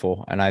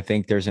powerful. And I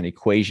think there's an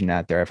equation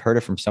out there. I've heard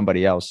it from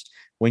somebody else.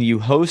 When you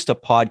host a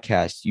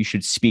podcast, you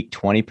should speak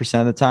 20%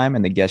 of the time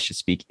and the guest should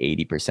speak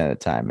 80% of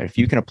the time. And if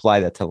you can apply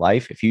that to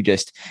life, if you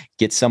just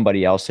get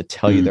somebody else to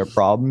tell you their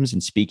problems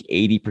and speak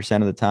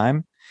 80% of the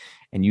time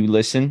and you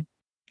listen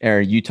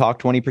or you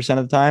talk 20%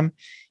 of the time,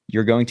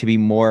 you're going to be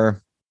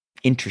more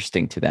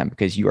interesting to them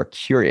because you are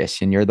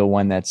curious and you're the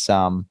one that's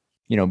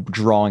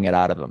drawing it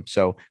out of them.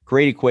 So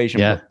great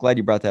equation. Yeah. Glad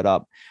you brought that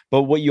up.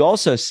 But what you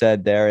also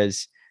said there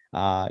is,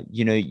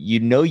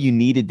 you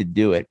needed to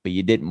do it, but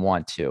you didn't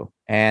want to.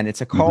 And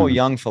it's a Carl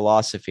Jung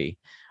philosophy.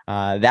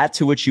 That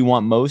to which you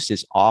want most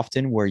is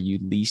often where you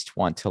least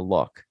want to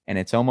look. And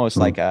it's almost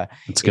like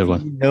that's a good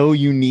one.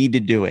 You need to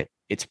do it.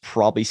 It's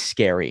probably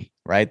scary,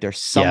 right? There's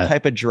some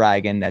type of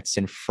dragon that's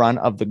in front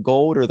of the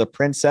gold or the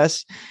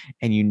princess,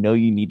 and you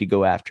need to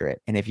go after it.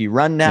 And if you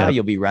run now,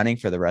 you'll be running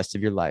for the rest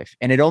of your life.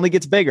 And it only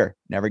gets bigger,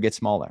 never gets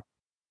smaller.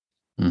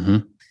 Mm-hmm.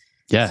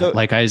 Yeah. So,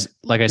 like I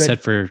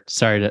said,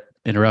 sorry to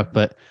interrupt,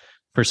 but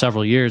for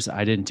several years,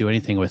 I didn't do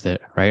anything with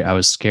it, right? I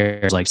was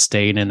scared, like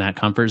staying in that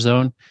comfort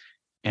zone.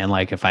 And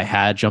like, if I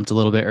had jumped a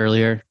little bit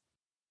earlier,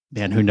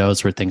 man, who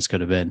knows where things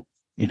could have been,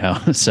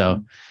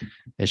 So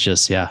it's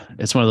just,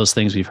 it's one of those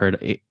things we've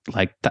heard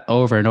like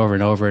over and over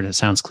and over. And it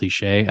sounds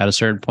cliche at a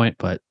certain point,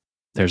 but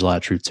there's a lot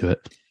of truth to it.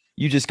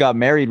 You just got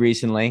married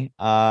recently.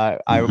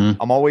 I'm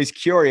always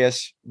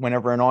curious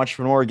whenever an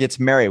entrepreneur gets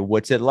married,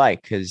 what's it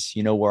like? Because,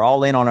 we're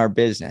all in on our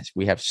business.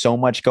 We have so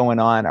much going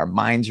on. Our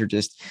minds are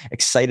just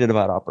excited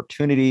about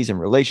opportunities and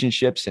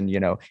relationships and,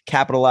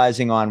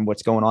 capitalizing on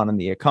what's going on in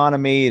the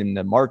economy and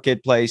the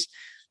marketplace.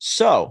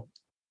 So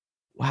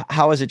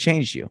how has it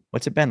changed you?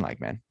 What's it been like,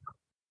 man?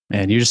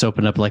 Man, you just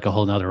opened up like a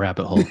whole nother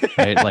rabbit hole,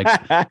 right? Like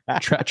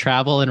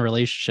travel and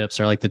relationships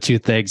are like the two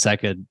things I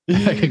could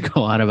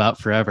go on about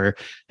forever.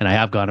 And I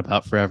have gone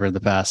about forever in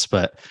the past,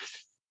 but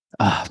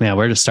man,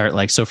 where to start?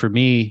 Like, so for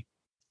me,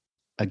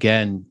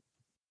 again,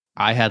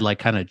 I had like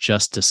kind of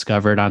just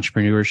discovered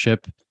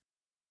entrepreneurship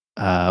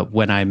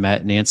when I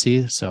met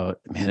Nancy. So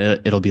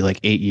man, it'll be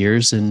like 8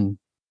 years in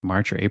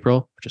March or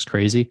April, which is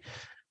crazy.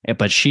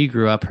 But she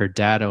grew up, her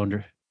dad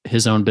owned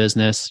his own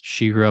business.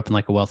 She grew up in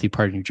like a wealthy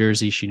part of New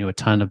Jersey. She knew a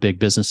ton of big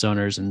business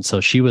owners. And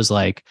so she was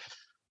like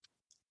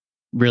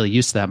really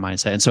used to that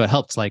mindset. And so it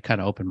helped like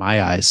kind of open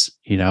my eyes,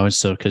 and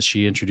so, cause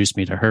she introduced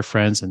me to her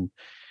friends. And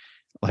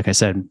like I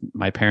said,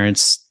 my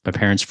parents'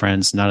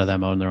 friends, none of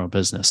them own their own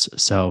business.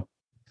 So,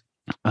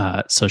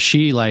 so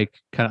she like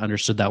kind of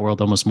understood that world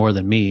almost more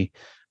than me,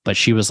 but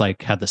she was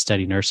like, had the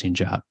steady nursing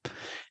job.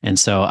 And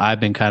so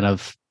I've been kind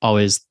of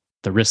always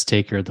the risk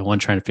taker, the one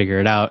trying to figure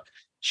it out.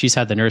 She's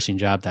had the nursing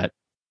job that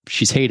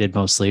she's hated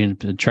mostly and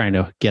been trying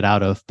to get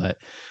out of, but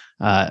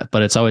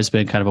it's always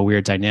been kind of a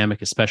weird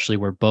dynamic, especially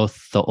we're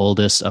both the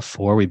oldest of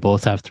 4. We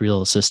both have 3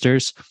 little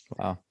sisters.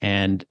 Wow.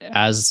 And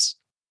as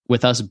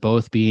with us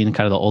both being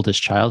kind of the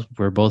oldest child,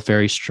 we're both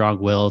very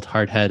strong-willed,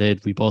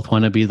 hard-headed. We both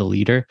want to be the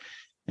leader.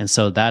 And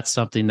so that's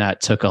something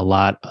that took a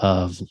lot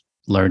of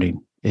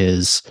learning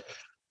is,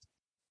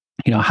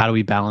 how do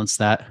we balance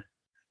that?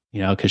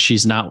 Because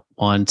she's not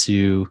one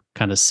to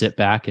kind of sit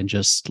back and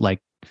just like,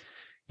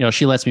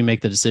 she lets me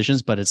make the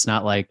decisions, but it's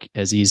not like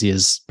as easy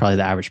as probably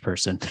the average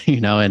person,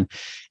 and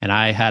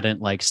I hadn't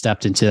like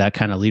stepped into that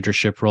kind of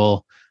leadership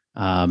role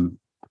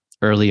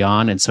early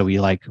on. And so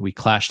we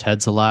clashed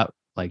heads a lot.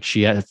 Like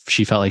she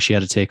felt like she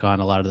had to take on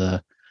a lot of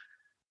the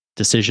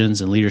decisions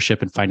and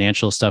leadership and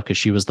financial stuff because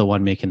she was the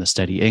one making the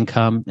steady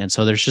income. And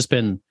so there's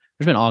been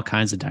all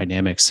kinds of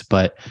dynamics,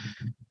 but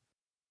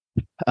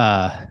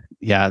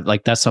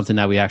like that's something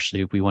that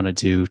we want to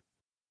do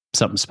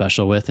something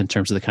special with in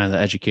terms of the kind of the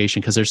education,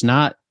 because there's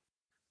not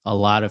a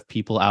lot of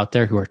people out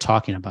there who are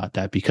talking about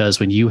that. Because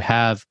when you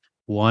have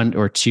 1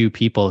 or 2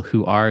 people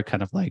who are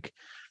kind of like,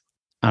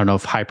 I don't know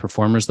if high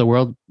performers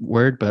the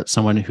word, but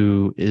someone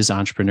who is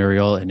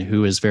entrepreneurial and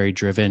who is very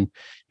driven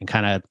and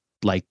kind of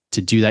like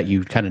to do that,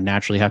 you kind of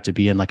naturally have to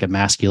be in like a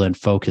masculine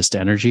focused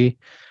energy.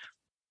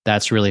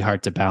 That's really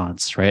hard to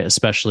balance, right?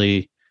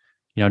 Especially,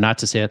 not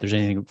to say that there's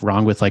anything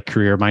wrong with like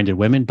career minded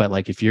women, but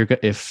like if you're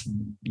going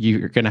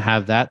to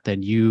have that,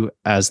 then you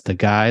as the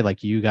guy,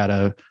 like you got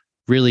to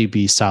really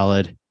be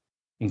solid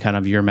in kind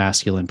of your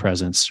masculine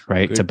presence,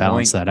 right? Good to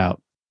balance point. that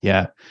out.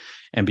 Yeah.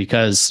 And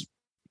because,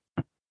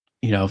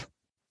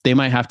 they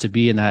might have to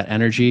be in that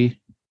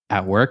energy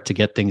at work to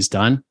get things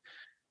done.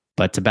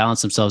 But to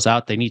balance themselves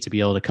out, they need to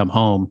be able to come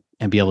home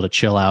and be able to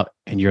chill out,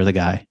 and you're the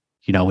guy,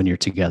 when you're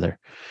together.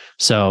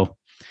 So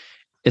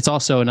it's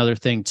also another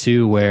thing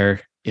too,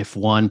 where if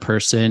one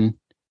person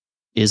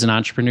is an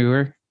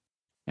entrepreneur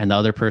and the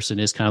other person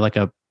is kind of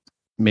like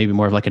maybe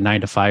more of like a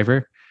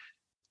 9-to-5er,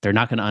 they're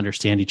not going to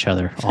understand each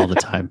other all the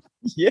time.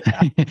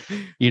 Yeah.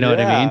 You know what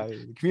I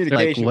mean?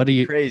 Communication. Like, what are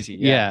you crazy?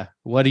 Yeah.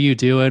 What are you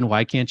doing?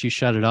 Why can't you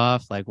shut it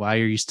off? Like, why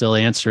are you still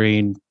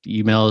answering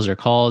emails or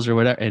calls or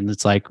whatever? And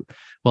it's like,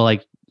 well,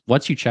 like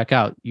once you check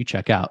out, you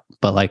check out.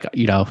 But like,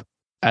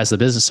 as the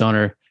business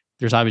owner,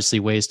 there's obviously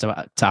ways to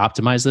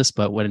optimize this.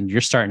 But when you're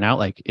starting out,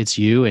 like it's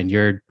you and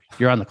you're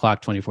on the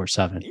clock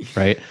 24/7,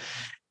 right?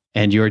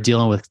 And you're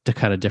dealing with the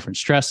kind of different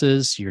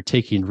stresses, you're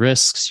taking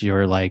risks,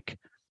 you're like,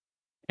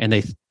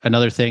 and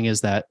another thing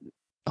is that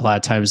a lot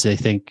of times they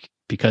think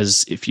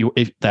because if you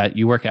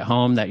work at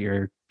home that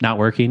you're not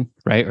working,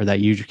 right? Or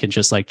that you can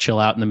just like chill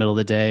out in the middle of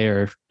the day,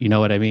 or you know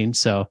what I mean?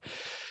 So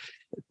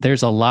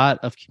there's a lot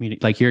of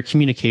like your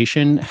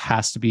communication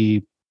has to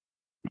be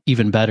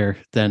even better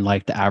than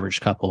like the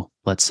average couple,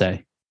 let's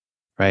say,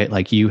 right?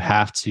 Like you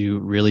have to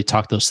really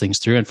talk those things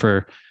through. And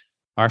for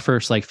our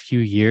first like few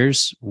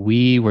years,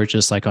 we were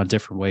just like on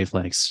different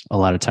wavelengths a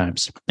lot of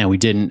times. And we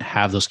didn't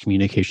have those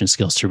communication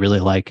skills to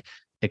really like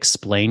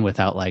explain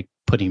without like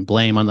putting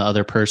blame on the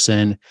other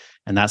person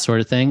and that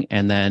sort of thing.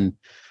 And then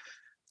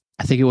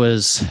I think it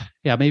was,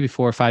 maybe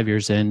 4 or 5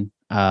 years in,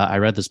 I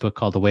read this book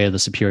called The Way of the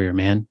Superior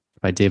Man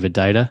by David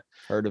Deida.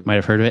 Might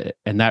have heard of it.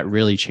 And that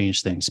really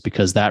changed things,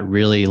 because that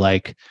really,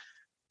 like,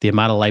 the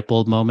amount of light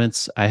bulb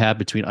moments I had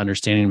between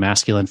understanding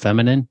masculine and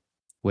feminine,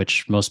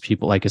 which most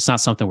people, like, it's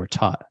not something we're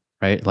taught,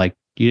 right? Like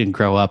you didn't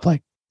grow up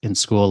like in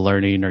school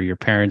learning, or your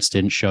parents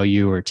didn't show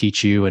you or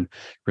teach you, and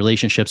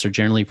relationships are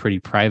generally pretty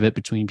private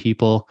between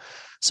people.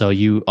 So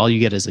all you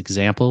get is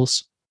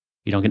examples.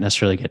 You don't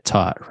necessarily get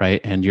taught,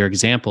 right? And your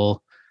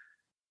example,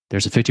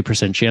 there's a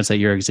 50% chance that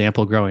your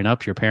example growing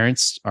up, your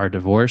parents are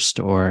divorced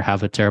or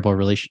have a terrible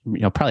relation,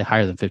 probably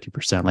higher than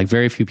 50%. Like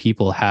very few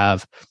people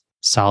have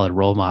solid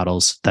role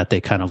models that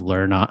they kind of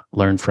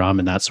learn from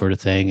and that sort of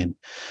thing.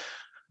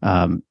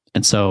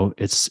 And so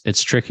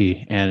it's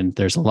tricky, and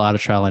there's a lot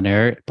of trial and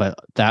error, but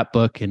that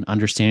book and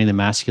understanding the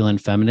masculine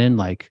and feminine,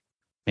 like,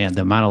 man,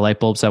 the amount of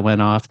light bulbs that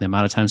went off, the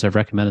amount of times I've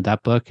recommended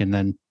that book. And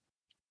then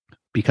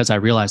because I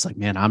realized, like,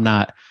 man, I'm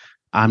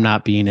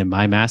not being in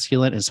my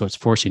masculine. And so it's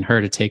forcing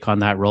her to take on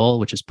that role,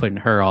 which is putting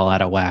her all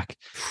out of whack,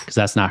 because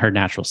that's not her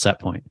natural set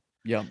point.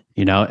 Yeah.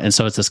 And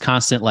so it's this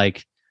constant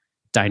like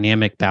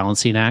dynamic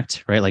balancing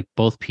act, right? Like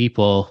both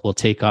people will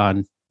take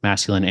on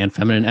masculine and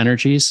feminine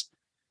energies,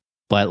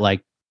 but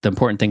like the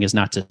important thing is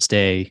not to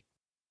stay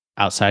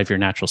outside of your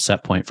natural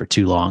set point for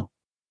too long.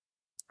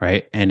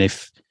 Right. And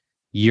if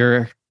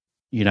you're,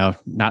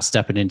 not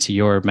stepping into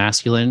your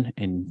masculine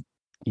and,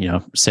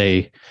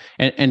 say,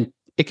 and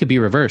it could be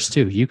reversed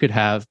too. You could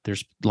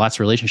there's lots of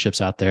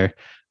relationships out there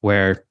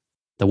where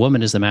the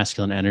woman is the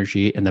masculine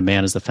energy and the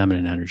man is the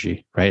feminine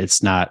energy, right?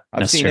 It's not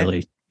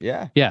necessarily,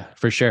 yeah,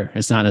 for sure.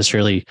 It's not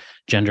necessarily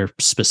gender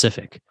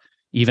specific.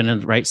 Even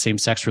in same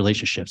sex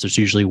relationships, there's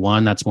usually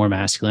one that's more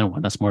masculine,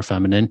 one that's more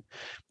feminine,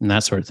 and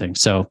that sort of thing.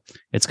 So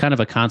it's kind of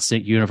a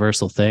constant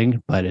universal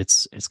thing, but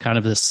it's kind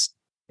of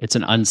it's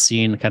an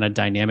unseen kind of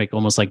dynamic,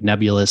 almost like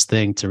nebulous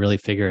thing to really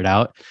figure it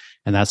out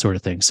and that sort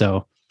of thing.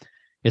 So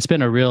it's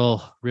been a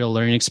real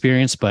learning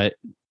experience, but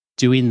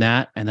doing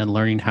that and then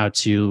learning how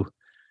to,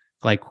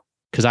 like,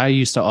 because I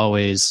used to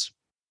always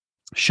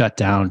shut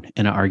down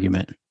in an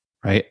argument,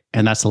 right?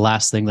 And that's the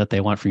last thing that they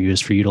want from you,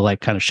 is for you to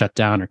like kind of shut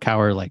down or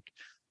cower, like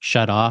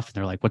shut off. And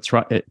they're like, what's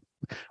wrong?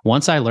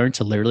 Once I learned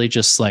to literally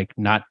just like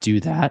not do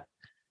that,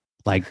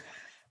 like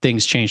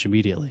things changed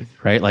immediately,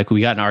 right? Like we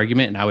got an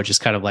argument and I would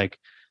just kind of like,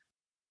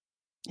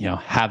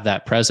 have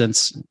that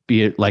presence,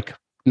 be it like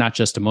not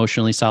just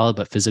emotionally solid,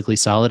 but physically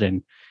solid,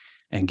 and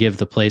give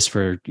the place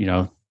for,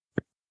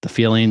 the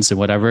feelings and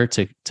whatever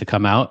to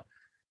come out.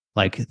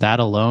 Like that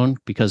alone,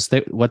 because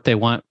what they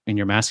want in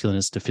your masculine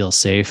is to feel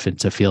safe and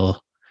to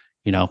feel,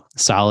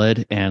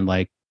 solid and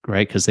like,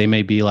 right. Cause they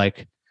may be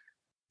like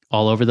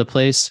all over the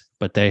place,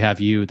 but they have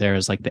you there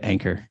as like the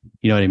anchor.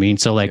 You know what I mean?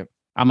 So like, yep.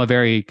 I'm a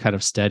very kind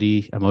of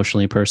steady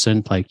emotionally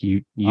person. Like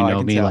you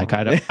know me, tell. Like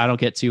I don't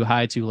get too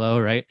high, too low.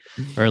 Right.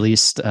 Or at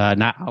least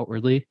not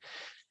outwardly,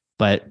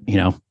 but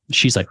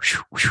she's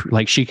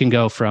like she can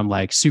go from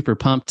like super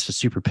pumped to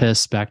super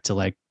pissed back to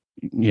like,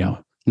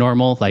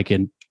 normal, like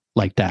in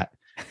like that.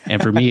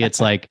 And for me, it's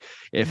like,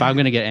 if I'm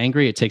going to get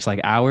angry, it takes like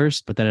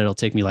hours, but then it'll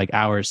take me like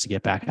hours to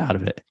get back out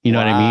of it. You know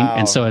what I mean?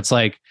 And so it's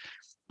like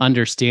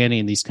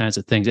understanding these kinds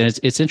of things. And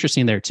it's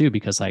interesting there too,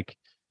 because like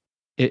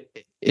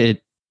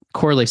it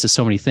correlates to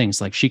so many things.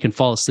 Like she can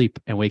fall asleep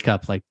and wake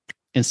up like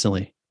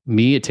instantly.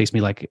 Me, it takes me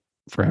like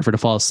forever to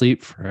fall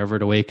asleep, forever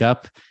to wake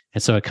up.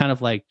 And so it kind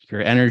of like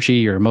your energy,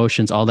 your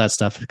emotions, all that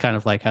stuff, it kind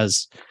of like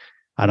has,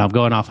 I know I'm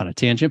going off on a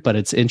tangent, but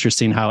it's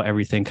interesting how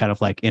everything kind of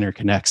like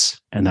interconnects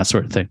and that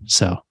sort of thing.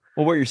 So,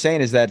 well, what you're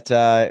saying is that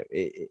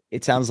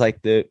it sounds like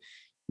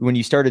when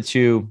you started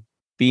to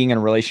being in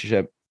a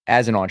relationship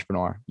as an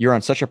entrepreneur. You're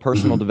on such a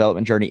personal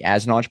development journey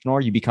as an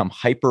entrepreneur. You become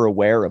hyper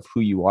aware of who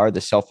you are,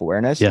 the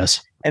self-awareness.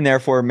 Yes. And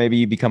therefore, maybe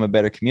you become a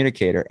better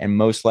communicator. And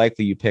most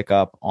likely you pick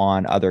up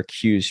on other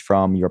cues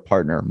from your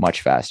partner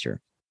much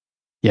faster.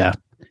 Yeah.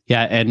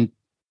 Yeah. And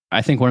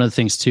I think one of the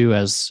things too,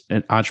 as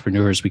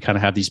entrepreneurs, we kind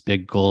of have these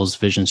big goals,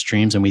 visions,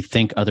 dreams, and we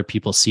think other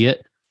people see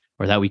it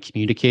or that we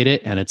communicate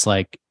it. And it's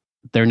like,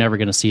 they're never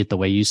going to see it the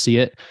way you see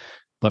it.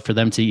 But for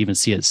them to even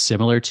see it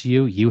similar to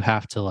you, you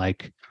have to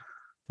like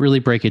really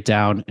break it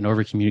down and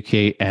over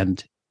communicate.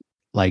 And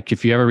like,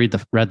 if you ever read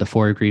the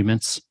Four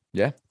Agreements,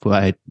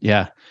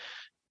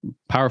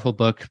 powerful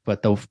book,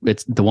 but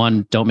it's the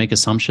one, don't make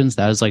assumptions.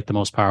 That is like the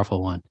most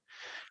powerful one.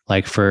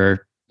 Like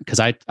because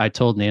I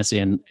told Nancy,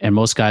 and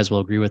most guys will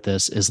agree with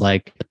this, is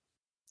like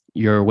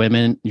your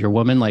woman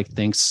like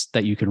thinks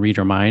that you can read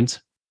her mind,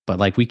 but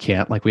like we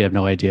can't, like we have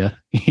no idea,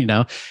 you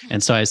know?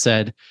 And so I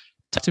said,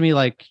 talk to me,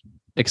 like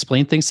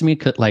explain things to me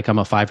like I'm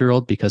a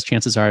 5-year-old, because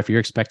chances are if you're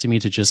expecting me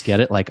to just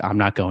get it, like I'm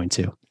not going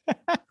to.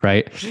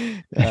 Right.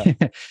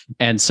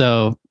 And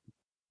so,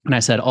 and I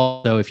said,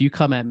 also, if you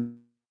come at me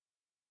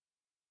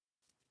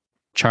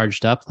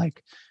charged up,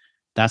 like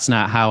that's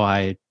not how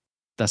I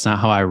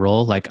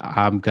roll. Like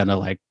I'm gonna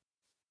like,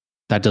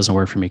 that doesn't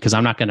work for me, because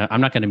I'm not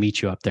gonna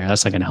meet you up there.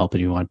 That's not gonna help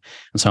anyone.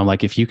 And so I'm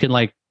like, if you can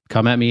like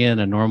come at me in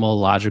a normal,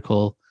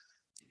 logical,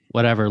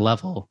 whatever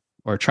level,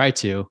 or try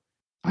to,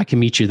 I can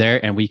meet you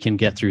there and we can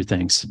get through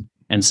things.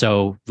 And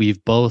so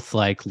we've both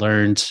like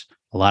learned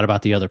a lot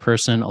about the other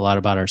person, a lot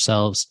about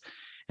ourselves.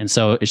 And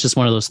so it's just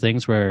one of those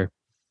things where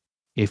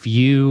if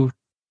you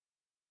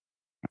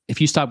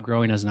stop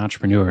growing as an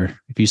entrepreneur,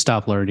 if you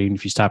stop learning,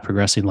 if you stop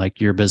progressing, like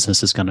your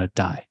business is going to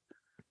die.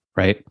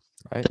 Right.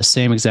 The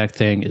same exact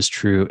thing is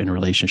true in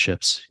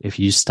relationships. If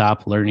you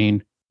stop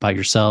learning about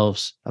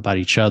yourselves, about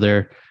each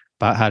other,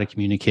 about how to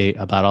communicate,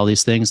 about all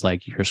these things,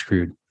 like you're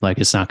screwed. Like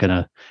it's not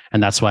gonna,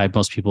 and that's why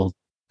most people,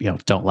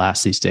 don't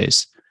last these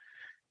days,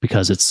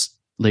 because it's,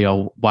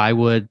 why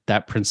would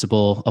that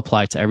principle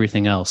apply to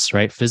everything else,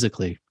 right?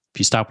 Physically, if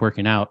you stop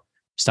working out,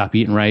 you stop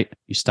eating right,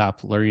 you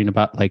stop learning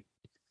about, like,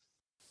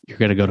 you're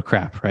going to go to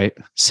crap, right?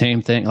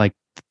 Same thing. Like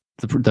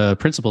the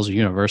principles are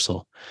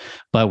universal,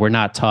 but we're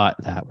not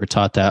taught that. We're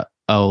taught that,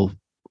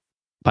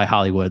 by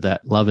Hollywood,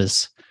 that love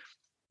is,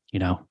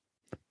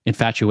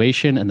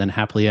 infatuation and then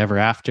happily ever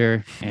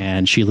after.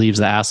 And she leaves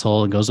the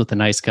asshole and goes with the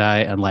nice guy.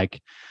 And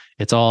like,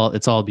 it's all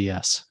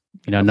BS,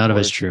 none of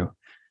it's true.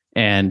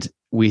 And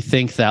we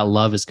think that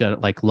love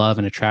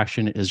and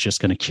attraction is just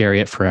going to carry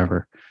it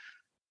forever.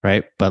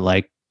 Right. But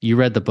like you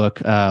read the book,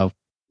 what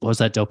was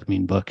that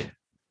dopamine book?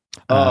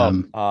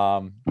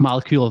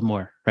 Molecule of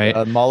More,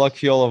 right?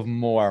 Molecule of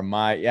More.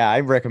 I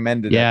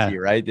recommended that to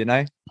you, right? Didn't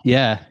I?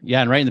 Yeah.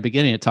 And right in the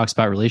beginning, it talks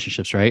about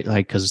relationships, right?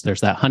 Like, because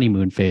there's that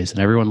honeymoon phase and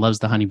everyone loves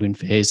the honeymoon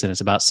phase, and it's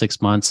about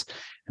 6 months,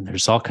 and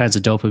there's all kinds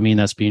of dopamine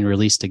that's being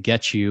released to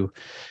get you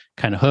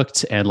kind of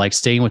hooked and like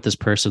staying with this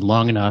person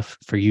long enough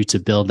for you to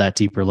build that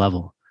deeper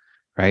level,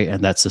 right?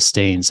 And that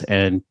sustains.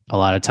 And a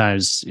lot of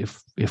times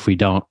if we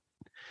don't,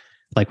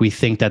 like, we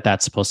think that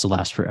that's supposed to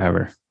last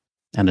forever,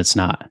 and it's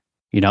not.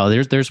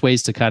 There's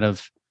ways to kind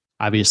of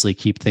obviously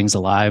keep things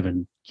alive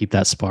and keep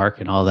that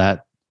spark and all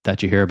that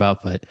you hear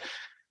about, but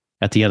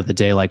at the end of the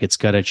day, like, it's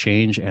going to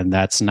change, and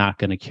that's not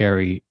going to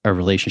carry a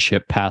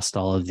relationship past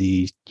all of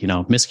the,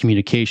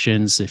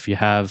 miscommunications. If you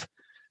have,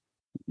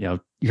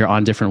 you're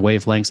on different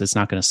wavelengths, it's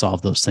not going to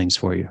solve those things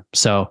for you.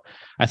 So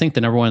I think the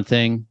number one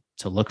thing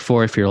to look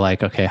for, if you're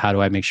like, okay, how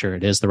do I make sure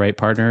it is the right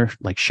partner?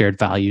 Like, shared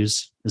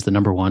values is the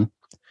number one.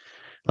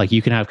 Like,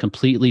 you can have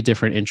completely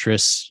different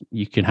interests,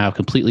 you can have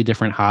completely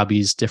different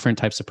hobbies, different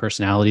types of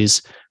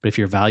personalities, but if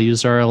your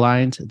values are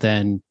aligned,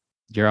 then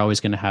you're always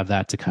going to have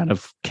that to kind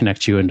of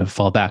connect you and to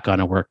fall back on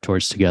and work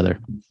towards together.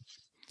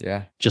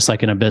 Yeah. Just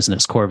like in a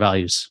business, core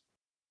values.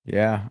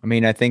 Yeah. I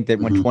mean, I think that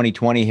when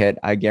 2020 hit,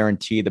 I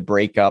guarantee the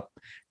breakup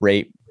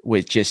rate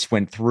just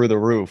went through the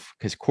roof,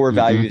 because core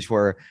values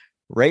were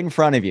right in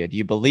front of you. Do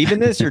you believe in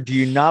this or do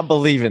you not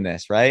believe in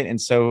this? Right.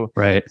 And so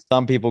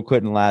some people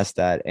couldn't last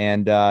that.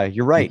 And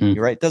you're right.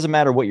 You're right. It doesn't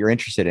matter what you're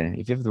interested in.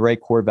 If you have the right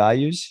core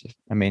values,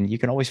 I mean, you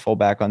can always fall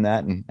back on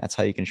that, and that's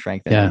how you can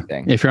strengthen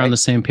anything. If you're on the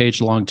same page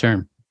long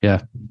term.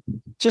 Yeah.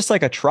 Just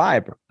like a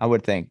tribe, I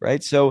would think.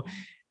 Right. So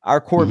our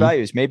core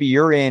values, maybe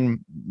you're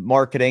in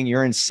marketing,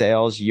 you're in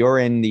sales, you're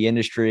in the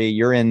industry,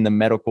 you're in the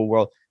medical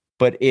world.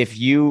 But if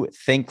you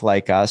think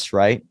like us,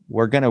 right,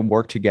 we're going to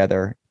work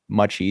together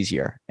much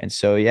easier. And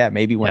so,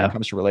 maybe when it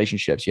comes to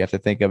relationships, you have to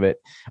think of it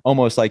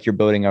almost like you're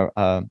building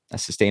a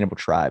sustainable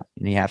tribe,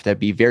 and you have to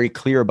be very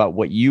clear about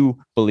what you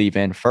believe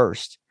in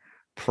first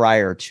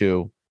prior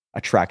to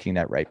attracting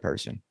that right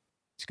person.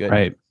 It's good.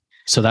 Right.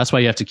 So that's why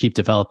you have to keep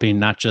developing,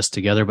 not just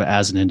together, but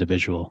as an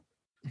individual,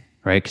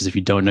 right? Because if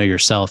you don't know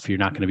yourself, you're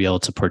not going to be able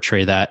to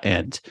portray that.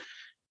 And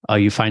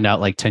you find out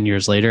like 10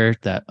 years later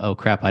that, oh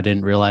crap, I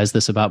didn't realize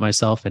this about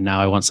myself, and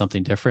now I want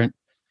something different.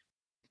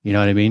 You know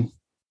what I mean?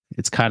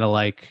 It's kind of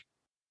like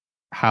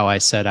how I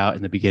set out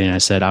in the beginning. I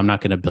said, I'm not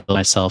going to build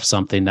myself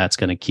something that's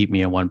going to keep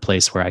me in one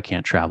place where I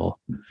can't travel.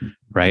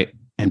 Right.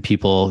 and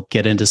people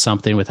get into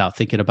something without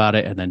thinking about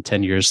it. And then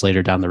 10 years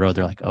later down the road,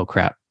 they're like, oh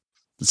crap,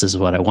 this is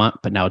what I want.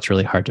 But now it's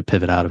really hard to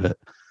pivot out of it.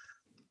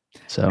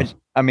 So,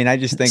 I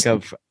just think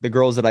of the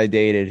girls that I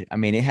dated. I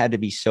mean, it had to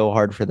be so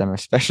hard for them,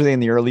 especially in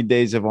the early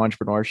days of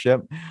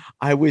entrepreneurship.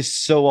 I was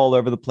so all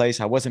over the place.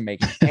 I wasn't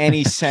making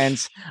any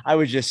sense. I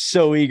was just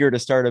so eager to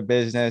start a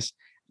business.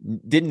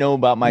 Didn't know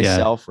about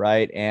myself,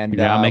 right? And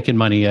you're not making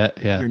money yet.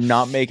 Yeah. You're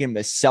not making,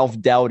 the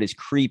self-doubt is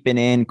creeping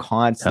in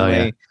constantly.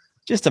 Oh, yeah.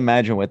 Just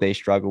imagine what they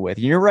struggle with.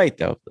 And you're right,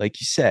 though. Like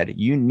you said,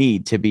 you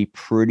need to be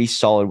pretty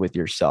solid with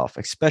yourself,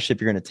 especially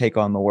if you're going to take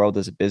on the world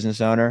as a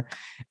business owner.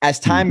 As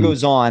time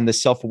goes on, the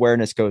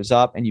self-awareness goes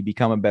up and you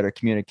become a better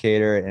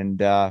communicator and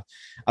a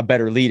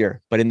better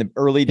leader. But in the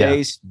early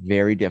days,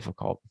 very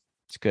difficult.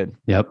 It's good.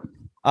 Yep.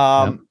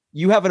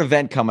 You have an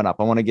event coming up.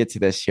 I want to get to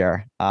this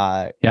here. You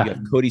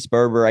have Cody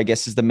Sperber, I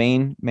guess, is the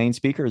main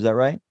speaker. Is that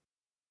right?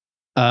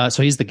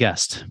 So he's the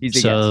guest.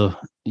 Guest.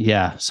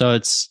 Yeah. So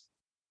it's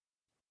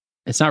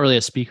not really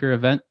a speaker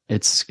event.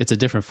 It's a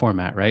different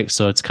format, right?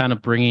 So it's kind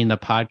of bringing the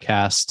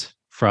podcast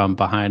from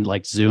behind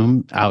like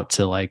Zoom out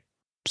to like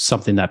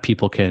something that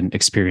people can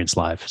experience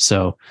live.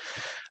 So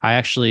I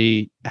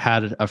actually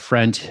had a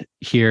friend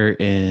here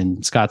in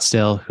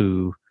Scottsdale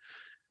who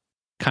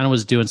kind of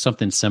was doing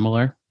something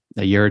similar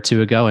a year or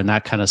two ago. And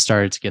that kind of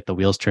started to get the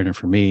wheels turning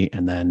for me.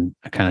 And then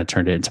I kind of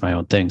turned it into my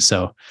own thing.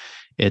 So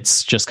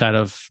it's just kind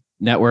of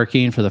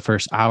networking for the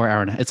first hour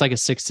and it's like a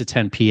 6 to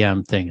 10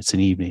 p.m. thing. It's an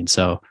evening.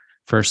 So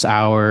first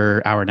hour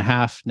and a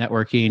half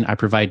networking. I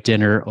provide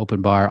dinner,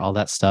 open bar, all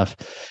that stuff.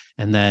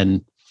 And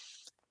then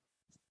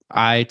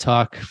I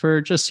talk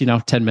for just,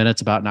 10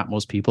 minutes about not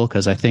most people.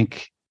 Cause I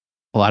think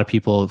a lot of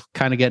people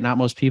kind of get not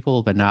most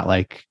people, but not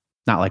like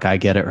I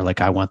get it or like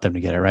I want them to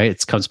get it. Right.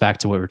 It comes back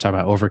to what we were talking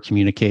about, over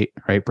communicate,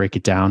 right? Break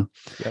it down.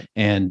 Yep.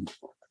 And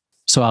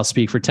so I'll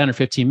speak for 10 or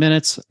 15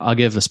 minutes. I'll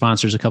give the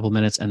sponsors a couple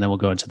minutes and then we'll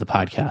go into the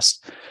podcast.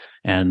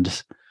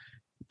 And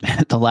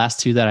the last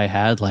two that I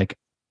had, like,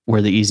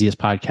 were the easiest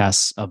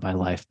podcasts of my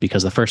life,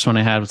 because the first one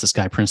I had was this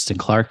guy, Princeton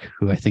Clark,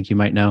 who I think you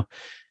might know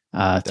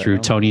through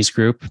Tony's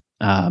group.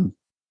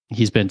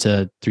 He's been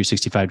to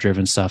 365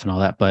 Driven stuff and all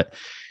that, but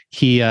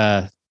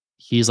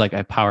he's like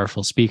a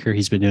powerful speaker.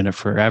 He's been doing it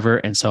forever.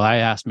 And so I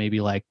asked maybe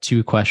like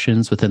 2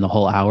 questions within the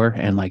whole hour.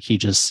 And like, he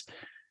just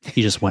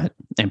went,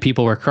 and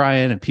people were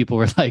crying and people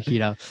were like,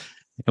 and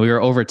we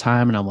were over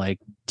time and I'm like,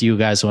 do you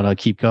guys want to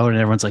keep going?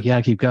 And everyone's like,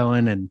 yeah, keep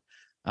going. And,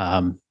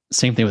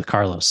 same thing with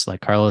Carlos.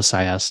 Like Carlos,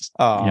 I asked,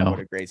 what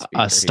a great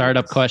speaker a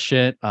startup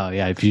question. Oh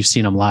yeah. If you've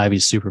seen him live,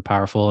 he's super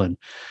powerful and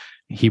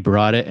he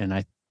brought it. And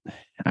I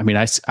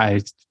was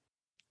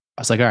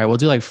like, all right, we'll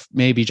do like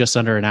maybe just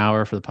under an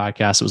hour for the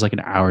podcast. It was like an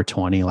hour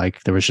 20.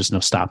 Like there was just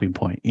no stopping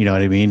point. You know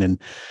what I mean?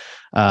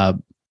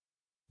 And,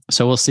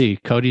 so we'll see.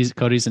 Cody's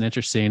an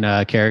interesting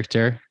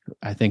character.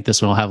 I think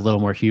this one will have a little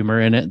more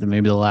humor in it than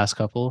maybe the last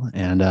couple.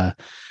 And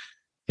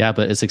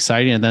but it's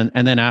exciting.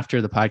 And then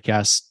after the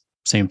podcast,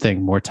 same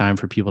thing, more time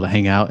for people to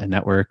hang out and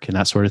network and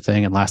that sort of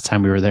thing. And last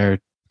time we were there,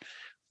 we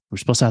were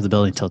supposed to have the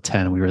building till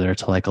 10 and we were there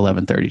till like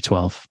 11:30,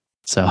 12.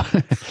 So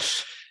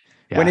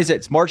When is it?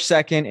 It's March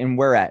 2nd and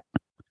where at?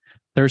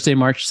 Thursday,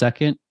 March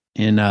 2nd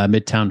in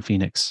Midtown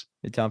Phoenix.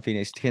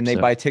 Can they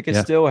buy tickets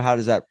still, or how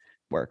does that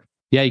work?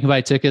 Yeah, you can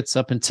buy tickets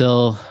up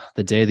until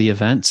the day of the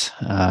event.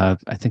 I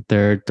think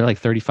they're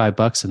like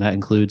 $35 and that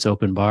includes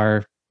open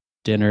bar,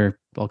 dinner,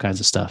 all kinds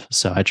of stuff.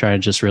 So I try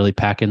and just really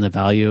pack in the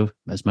value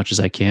as much as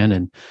I can.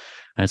 And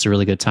it's a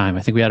really good time.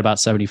 I think we had about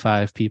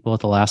 75 people at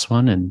the last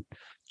one and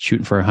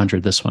shooting for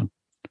 100 this one.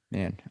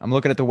 Man, I'm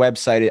looking at the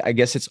website. I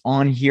guess it's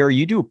on here.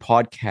 You do a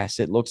podcast.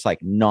 It looks like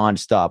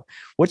nonstop.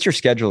 What's your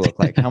schedule look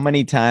like? How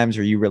many times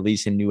are you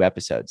releasing new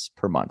episodes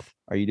per month?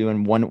 Are you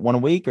doing one a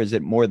week, or is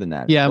it more than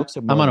that? Yeah,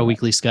 I'm on a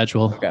weekly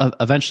schedule. Okay.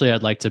 Eventually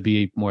I'd like to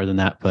be more than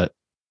that, but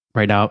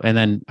right now. And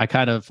then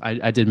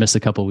I did miss a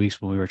couple of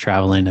weeks when we were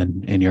traveling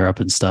and in Europe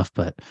and stuff,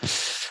 but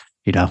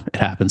it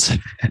happens.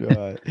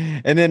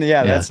 And then,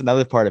 that's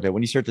another part of it.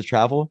 When you start to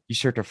travel, you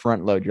start to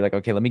front load. You're like,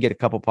 okay, let me get a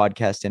couple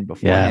podcasts in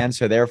beforehand.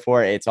 So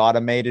therefore it's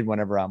automated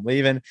whenever I'm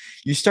leaving.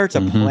 You start to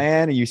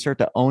plan and you start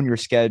to own your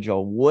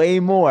schedule way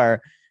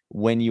more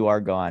when you are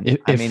gone.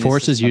 It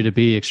forces you to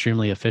be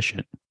extremely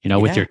efficient,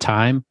 with your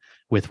time,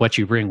 with what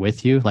you bring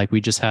with you. Like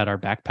we just had our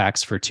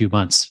backpacks for 2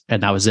 months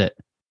and that was it.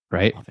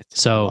 Right.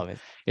 So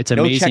it's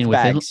amazing. No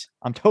check bags.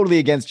 I'm totally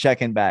against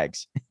checking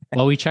bags.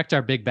 Well, we checked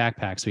our big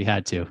backpacks. We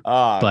had to.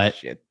 Oh, but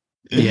shit.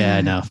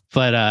 Yeah, no.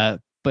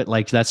 But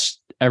like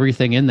that's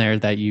everything in there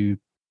that you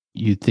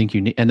think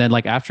you need. And then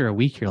like after a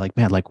week, you're like,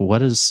 man, like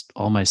what is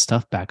all my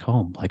stuff back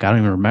home? Like I don't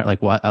even remember.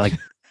 Like what? Like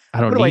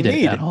I don't need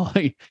it at all.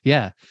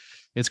 Yeah,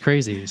 it's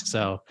crazy.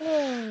 So,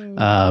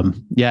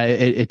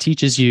 it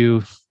teaches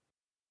you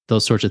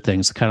those sorts of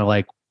things. Kind of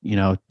like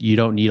you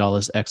don't need all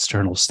this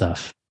external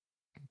stuff.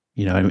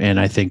 And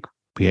I think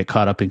we get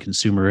caught up in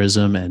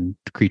consumerism and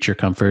creature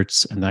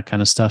comforts and that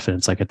kind of stuff. And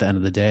it's like at the end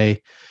of the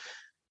day,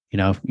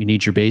 you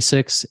need your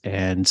basics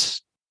and,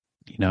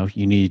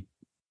 you need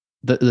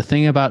the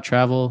thing about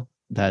travel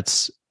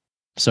that's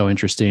so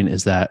interesting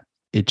is that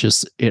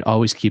it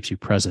always keeps you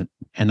present.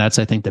 And that's,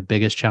 I think, the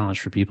biggest challenge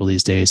for people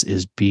these days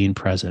is being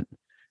present.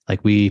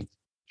 Like we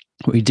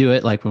do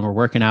it like when we're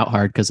working out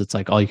hard because it's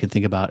like all you can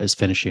think about is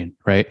finishing,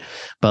 right?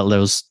 But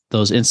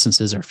those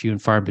instances are few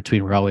and far in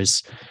between. We're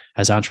always,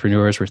 as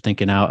entrepreneurs, we're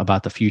thinking out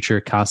about the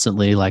future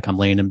constantly. Like I'm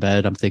laying in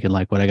bed, I'm thinking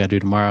like what I got to do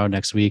tomorrow,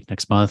 next week,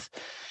 next month.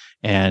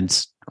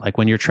 And like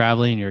when you're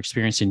traveling, you're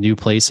experiencing new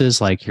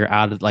places, like you're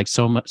out of like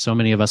so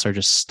many of us are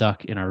just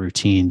stuck in our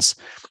routines,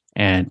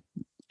 and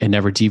it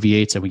never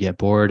deviates, and we get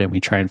bored, and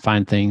we try and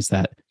find things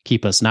that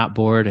keep us not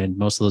bored. And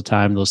most of the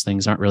time, those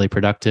things aren't really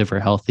productive or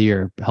healthy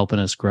or helping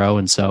us grow.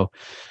 And so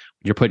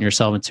you're putting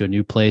yourself into a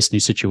new place, new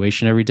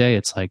situation every day.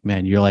 It's like,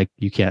 man, you're like,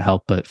 you can't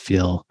help but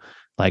feel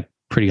like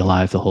pretty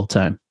alive the whole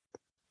time.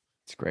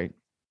 It's great.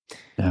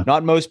 Yeah.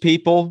 Not most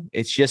people.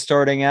 It's just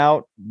starting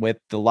out with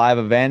the live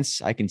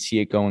events. I can see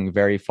it going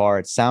very far.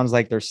 It sounds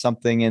like there's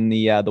something in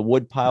the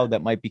wood pile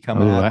that might be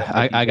coming Ooh, out.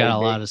 I got a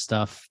lot of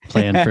stuff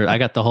planned for. I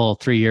got the whole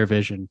 3-year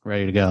vision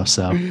ready to go.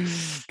 So,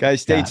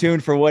 guys, stay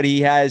tuned for what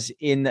he has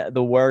in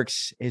the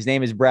works. His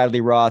name is Bradley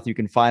Roth. You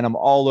can find him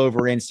all over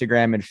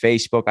Instagram and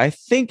Facebook. I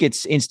think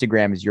it's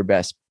Instagram is your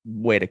best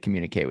way to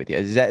communicate with you.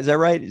 Is that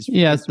right?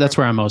 That's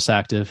where I'm most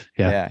active.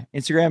 Yeah.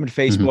 Instagram and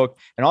Facebook.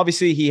 And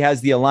obviously he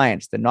has the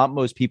Alliance, the Not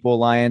Most People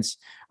Alliance.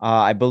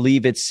 I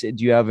believe do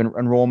you have an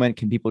enrollment?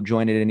 Can people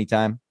join it at any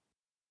time?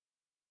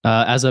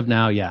 As of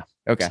now, yeah.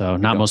 Okay. So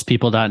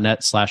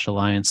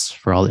notmostpeople.net/alliance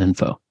for all the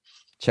info.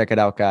 Check it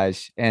out,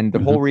 guys. And the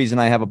whole reason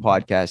I have a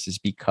podcast is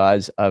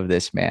because of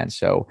this man.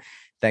 So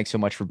thanks so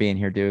much for being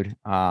here, dude.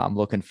 I'm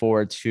looking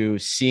forward to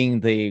seeing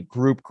the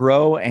group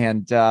grow,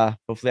 and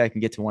hopefully I can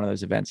get to one of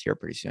those events here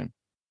pretty soon.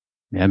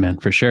 Yeah, man,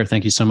 for sure.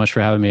 Thank you so much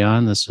for having me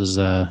on. This was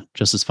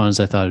just as fun as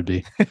I thought it'd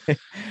be.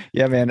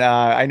 Yeah, man.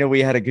 I know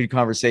we had a good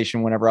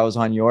conversation whenever I was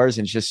on yours,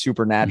 and it's just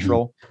super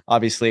natural.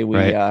 Obviously,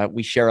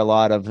 we share a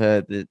lot of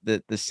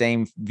the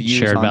same views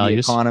Shared on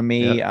values. The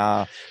economy,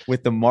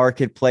 with the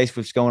marketplace,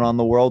 what's going on in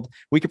the world.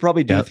 We could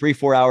probably do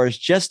 3-4 hours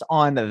just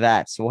on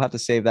that. So we'll have to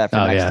save that for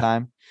next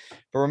time.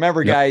 But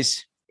remember,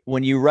 guys,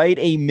 when you write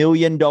 $1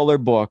 million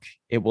book,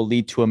 it will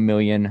lead to $1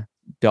 million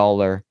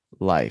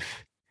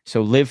life.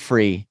 So live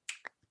free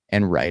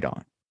and write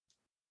on.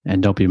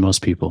 And don't be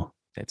most people.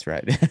 That's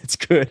right. That's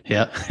good.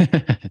 Yeah.